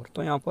 3.4।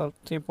 तो यहाँ पर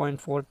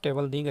 3.4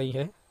 टेबल दी गई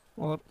है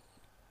और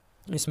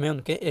इसमें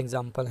उनके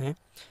एग्जाम्पल हैं।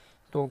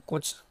 तो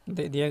कुछ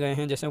दे दिए गए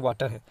हैं, जैसे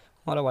वाटर है,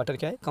 हमारा वाटर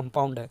क्या है,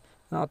 कंपाउंड है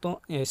ना। तो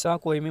ऐसा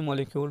कोई भी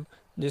मॉलिक्यूल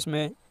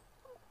जिसमें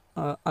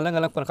अलग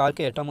अलग प्रकार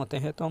के एटम होते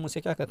हैं तो हम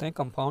उसे क्या कहते हैं,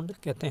 कंपाउंड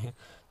कहते हैं।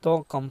 तो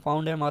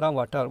कंपाउंड है हमारा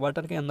वाटर।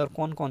 वाटर के अंदर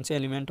कौन कौन से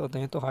एलिमेंट होते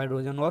हैं, तो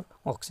हाइड्रोजन और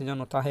ऑक्सीजन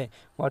होता है।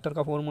 वाटर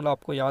का फॉर्मूला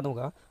आपको याद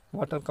होगा,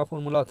 वाटर का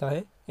फॉर्मूला होता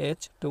है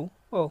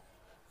H2O,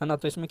 है ना।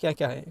 तो इसमें क्या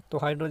क्या है, तो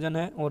हाइड्रोजन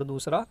है और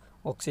दूसरा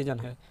ऑक्सीजन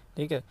है,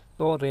 ठीक है।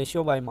 तो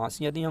रेशियो बाय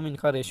मास, यदि हम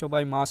इनका रेशियो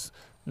बाय मास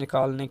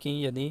निकालने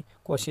की यदि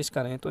कोशिश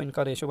करें तो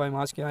इनका रेशियो बाय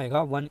मास क्या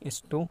आएगा,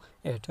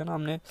 1:8, है ना।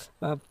 हमने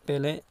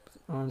पहले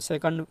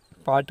सेकंड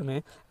पार्ट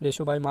में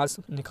रेशियो बाय मास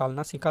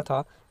निकालना सीखा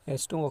था।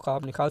 H2O का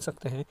आप निकाल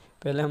सकते हैं।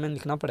 पहले हमें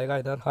लिखना पड़ेगा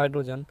इधर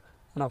हाइड्रोजन,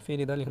 है ना,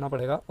 फिर इधर लिखना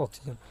पड़ेगा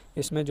ऑक्सीजन।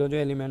 इसमें जो जो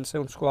एलिमेंट्स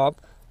हैं उसको आप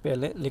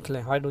पहले लिख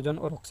लें, हाइड्रोजन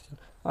और ऑक्सीजन।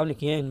 अब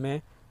लिखिए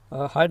इनमें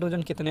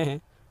हाइड्रोजन कितने हैं,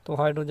 तो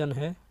हाइड्रोजन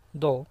है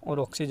 2 और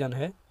ऑक्सीजन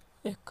है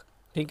 1,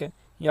 ठीक है।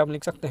 ये आप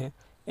लिख सकते हैं।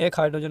 एक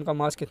हाइड्रोजन का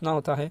मास कितना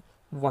होता है,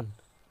 1,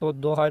 तो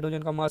 2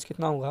 हाइड्रोजन का मास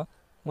कितना होगा,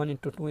 1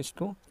 ×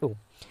 2:2।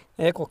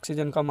 एक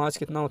ऑक्सीजन का मास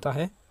कितना होता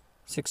है,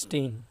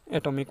 16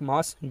 एटॉमिक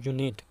मास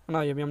यूनिट, है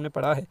ना। ये भी हमने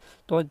पढ़ा है।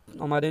 तो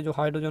हमारे जो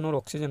हाइड्रोजन और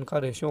ऑक्सीजन का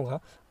रेशियो होगा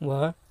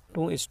वह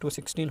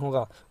 2:16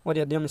 होगा, और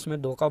यदि हम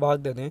इसमें 2 का भाग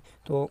दे दें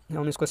तो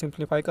हम इसको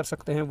सिंप्लीफाई कर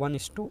सकते हैं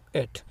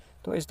 1:8।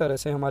 तो इस तरह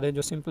से हमारे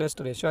जो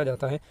सिंपलेस्ट रेशियो आ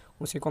जाता है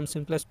उसी को हम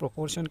सिंपलेस्ट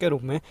प्रोपोर्शन के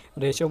रूप में,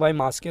 रेशियो बाय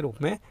मास के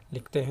रूप में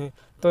लिखते हैं।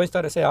 तो इस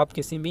तरह से आप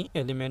किसी भी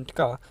एलिमेंट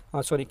का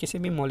किसी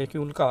भी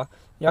मॉलिक्यूल का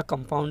या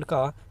कंपाउंड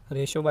का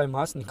रेशियो बाय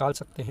मास निकाल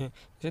सकते हैं।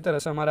 इसी तरह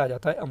से हमारा आ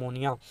जाता है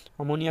अमोनिया।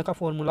 अमोनिया का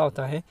फॉर्मूला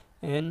होता है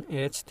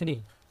NH3।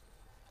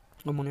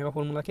 अमोनिया का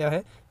फॉर्मूला क्या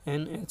है,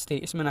 NH3।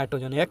 इसमें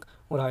नाइट्रोजन 1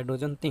 और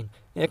हाइड्रोजन 3।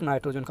 एक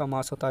नाइट्रोजन का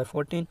मास होता है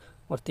 14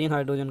 और 3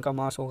 हाइड्रोजन का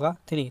मास होगा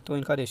 3, तो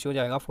इनका रेशियो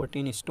जाएगा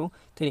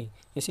 14:3।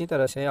 इसी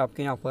तरह से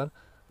आपके यहाँ पर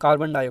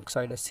कार्बन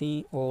डाइऑक्साइड है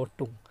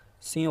CO2।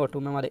 CO2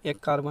 में हमारे 1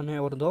 कार्बन है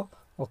और 2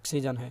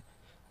 ऑक्सीजन है,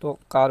 तो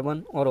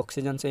कार्बन और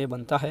ऑक्सीजन से ये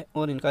बनता है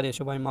और इनका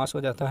रेशियो बाय मास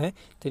हो जाता है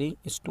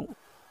 3:1।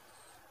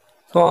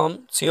 तो हम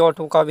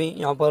CO2 का भी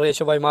यहाँ पर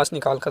रेशियो बाई मास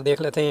निकाल कर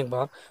देख लेते हैं एक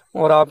बार,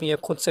 और आप ये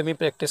खुद से भी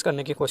प्रैक्टिस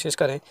करने की कोशिश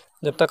करें।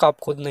 जब तक आप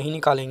खुद नहीं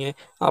निकालेंगे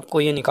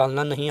आपको ये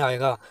निकालना नहीं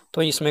आएगा।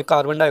 तो इसमें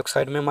कार्बन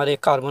डाइऑक्साइड में हमारे एक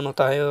कार्बन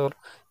होता है और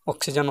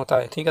ऑक्सीजन होता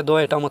है, ठीक है। दो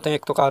एटम होते हैं,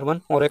 एक तो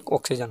कार्बन और एक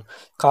ऑक्सीजन।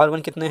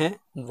 कार्बन कितने हैं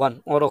 1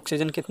 और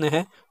ऑक्सीजन कितने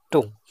हैं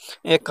 2।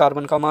 एक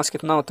कार्बन का मास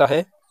कितना होता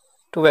है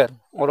 12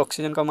 और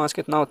ऑक्सीजन का मास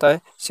कितना होता है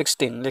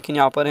 16, लेकिन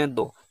यहाँ पर हैं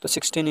 2, तो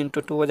 16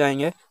 इंटू 2 हो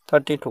जाएंगे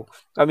 32।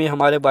 अभी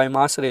हमारे बाई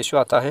मास रेशियो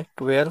आता है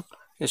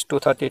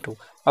 12:32।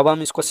 अब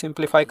हम इसको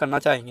सिंप्लीफाई करना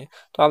चाहेंगे,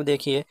 तो आप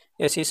देखिए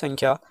ऐसी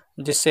संख्या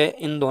जिससे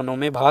इन दोनों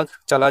में भाग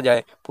चला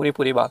जाए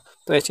पूरी बात,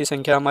 तो ऐसी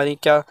संख्या हमारी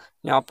क्या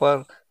यहाँ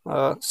पर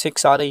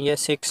 6 आ रही है।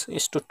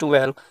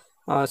 6:12,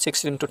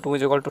 6 into 2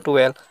 is equal to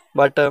 12,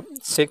 but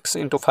 6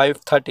 into 5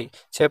 30,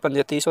 6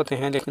 पंजे 30 होते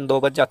हैं, लेकिन 2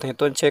 बच जाते हैं।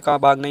 तो 6 का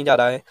भाग नहीं जा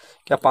रहा है,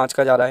 क्या 5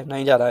 का जा रहा है,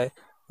 नहीं जा रहा है।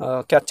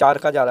 क्या 4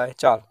 का जा रहा है,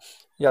 4,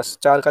 यस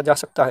 4 का जा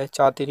सकता है,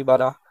 4 3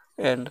 12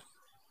 एंड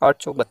 8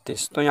 चौक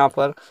 32। तो यहाँ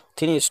पर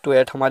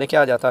 3:8 हमारे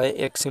क्या आ जाता है,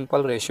 एक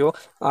सिंपल रेशियो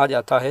आ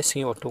जाता है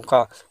CO2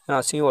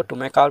 का। CO2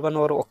 में कार्बन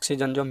और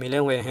ऑक्सीजन जो मिले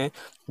हुए हैं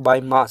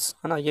बाई मास,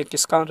 है ना, ये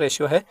किसका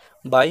रेशियो है,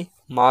 बाई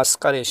मास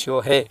का रेशियो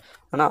है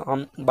ना।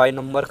 हम बाई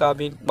नंबर का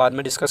अभी बाद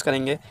में डिस्कस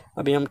करेंगे,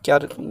 अभी हम क्या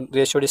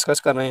रेशियो डिस्कस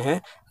कर रहे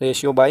हैं,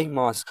 रेशियो बाई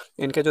मास।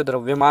 इनके जो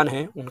द्रव्यमान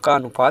हैं उनका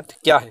अनुपात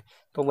क्या है,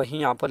 तो वही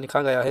यहाँ पर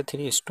लिखा गया है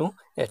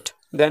 3:8।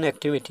 Then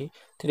activity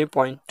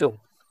 3.2,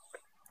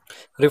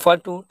 refer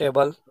to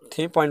table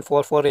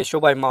 3.4 for ratio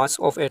by mass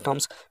of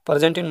atoms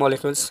present in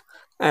molecules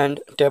and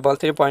table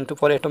 3.2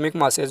 for atomic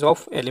masses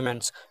of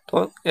elements।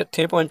 तो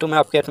 3.2 में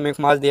आपके एटॉमिक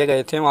मास दिए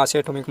गए थे, वहाँ से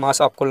एटॉमिक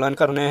मास आपको लर्न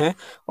करने हैं,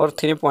 और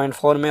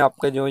 3.4 में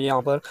आपके जो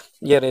यहाँ पर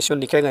ये रेशियो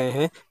लिखे गए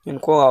हैं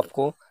इनको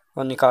आपको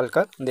निकाल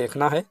कर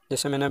देखना है,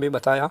 जैसे मैंने अभी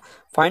बताया।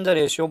 Find the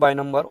ratio by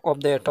number of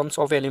the atoms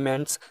of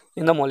elements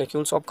in the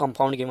molecules of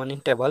compound given in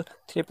table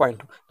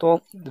 3.2। तो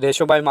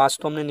रेशियो बाय मास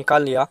तो हमने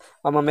निकाल लिया,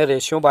 अब हमें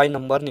रेशियो बाय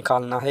नंबर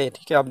निकालना है,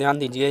 ठीक है। आप ध्यान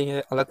दीजिए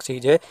ये अलग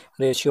चीज़ है,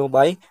 रेशियो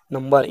बाय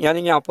नंबर,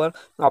 यानी यहाँ पर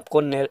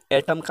आपको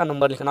एटम का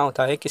नंबर लिखना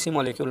होता है किसी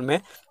मॉलिक्यूल में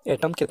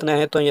एटम कितने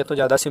हैं, तो ये तो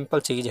ज़्यादा सिंपल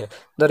चीज़ है।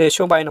 The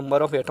ratio by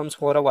number of atoms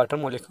for a water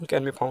molecule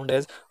can be found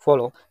as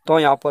follow. तो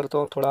यहाँ पर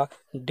तो थोड़ा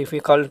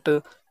डिफ़िकल्ट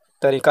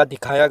तरीका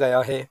दिखाया गया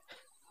है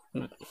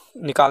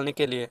निकालने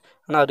के लिए, है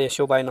ना,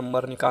 रेशियो बाय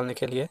नंबर निकालने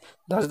के लिए।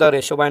 दस the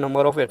ratio by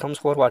number of atoms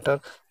for water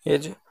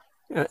is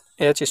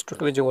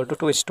H/2 is equal to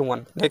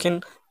 2:1। लेकिन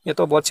ये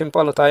तो बहुत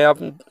सिंपल होता है, आप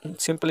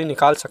सिंपली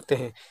निकाल सकते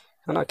हैं,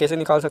 है ना। कैसे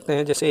निकाल सकते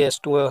हैं, जैसे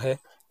H2O है,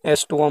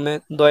 H2O में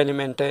 2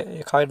 एलिमेंट है,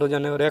 एक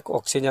हाइड्रोजन है और एक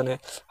ऑक्सीजन है।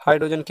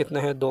 हाइड्रोजन कितने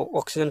हैं 2,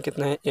 ऑक्सीजन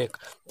कितने हैं 1,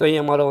 तो ये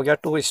हमारा हो गया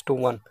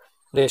 2:1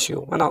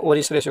 रेशियो, है ना। और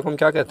इस रेशियो को हम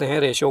क्या कहते हैं,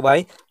 रेशियो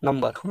बाय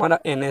नंबर। हमारा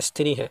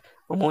NH3 है,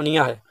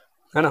 अमोनिया है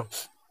ना।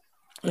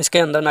 इसके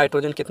अंदर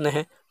नाइट्रोजन कितने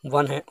हैं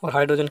 1 है और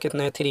हाइड्रोजन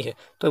कितने हैं 3 है,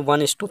 तो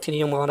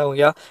 1:3 हमारा हो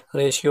गया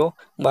ratio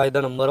by the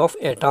number of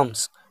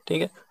atoms,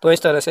 ठीक है। तो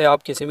इस तरह से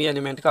आप किसी भी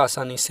एलिमेंट का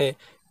आसानी से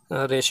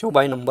रेशियो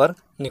बाय नंबर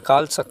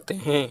निकाल सकते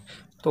हैं।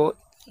 तो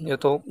ये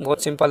तो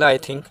बहुत सिंपल है आई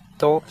थिंक।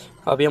 तो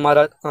अभी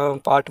हमारा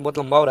पार्ट बहुत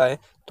लंबा हो रहा है,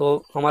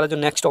 तो हमारा जो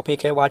नेक्स्ट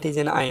टॉपिक है व्हाट इज़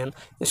एन आयन,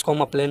 इसको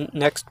हम अपने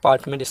नेक्स्ट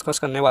पार्ट में डिस्कस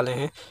करने वाले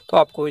हैं। तो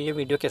आपको ये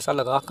वीडियो कैसा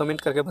लगा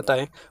कमेंट करके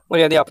बताएं, और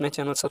यदि आपने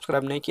चैनल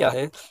सब्सक्राइब नहीं किया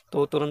है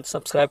तो तुरंत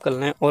सब्सक्राइब कर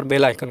लें और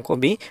बेल आइकन को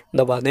भी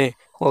दबा दें।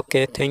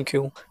 ओके, थैंक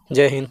यू,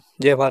 जय हिंद,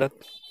 जय भारत।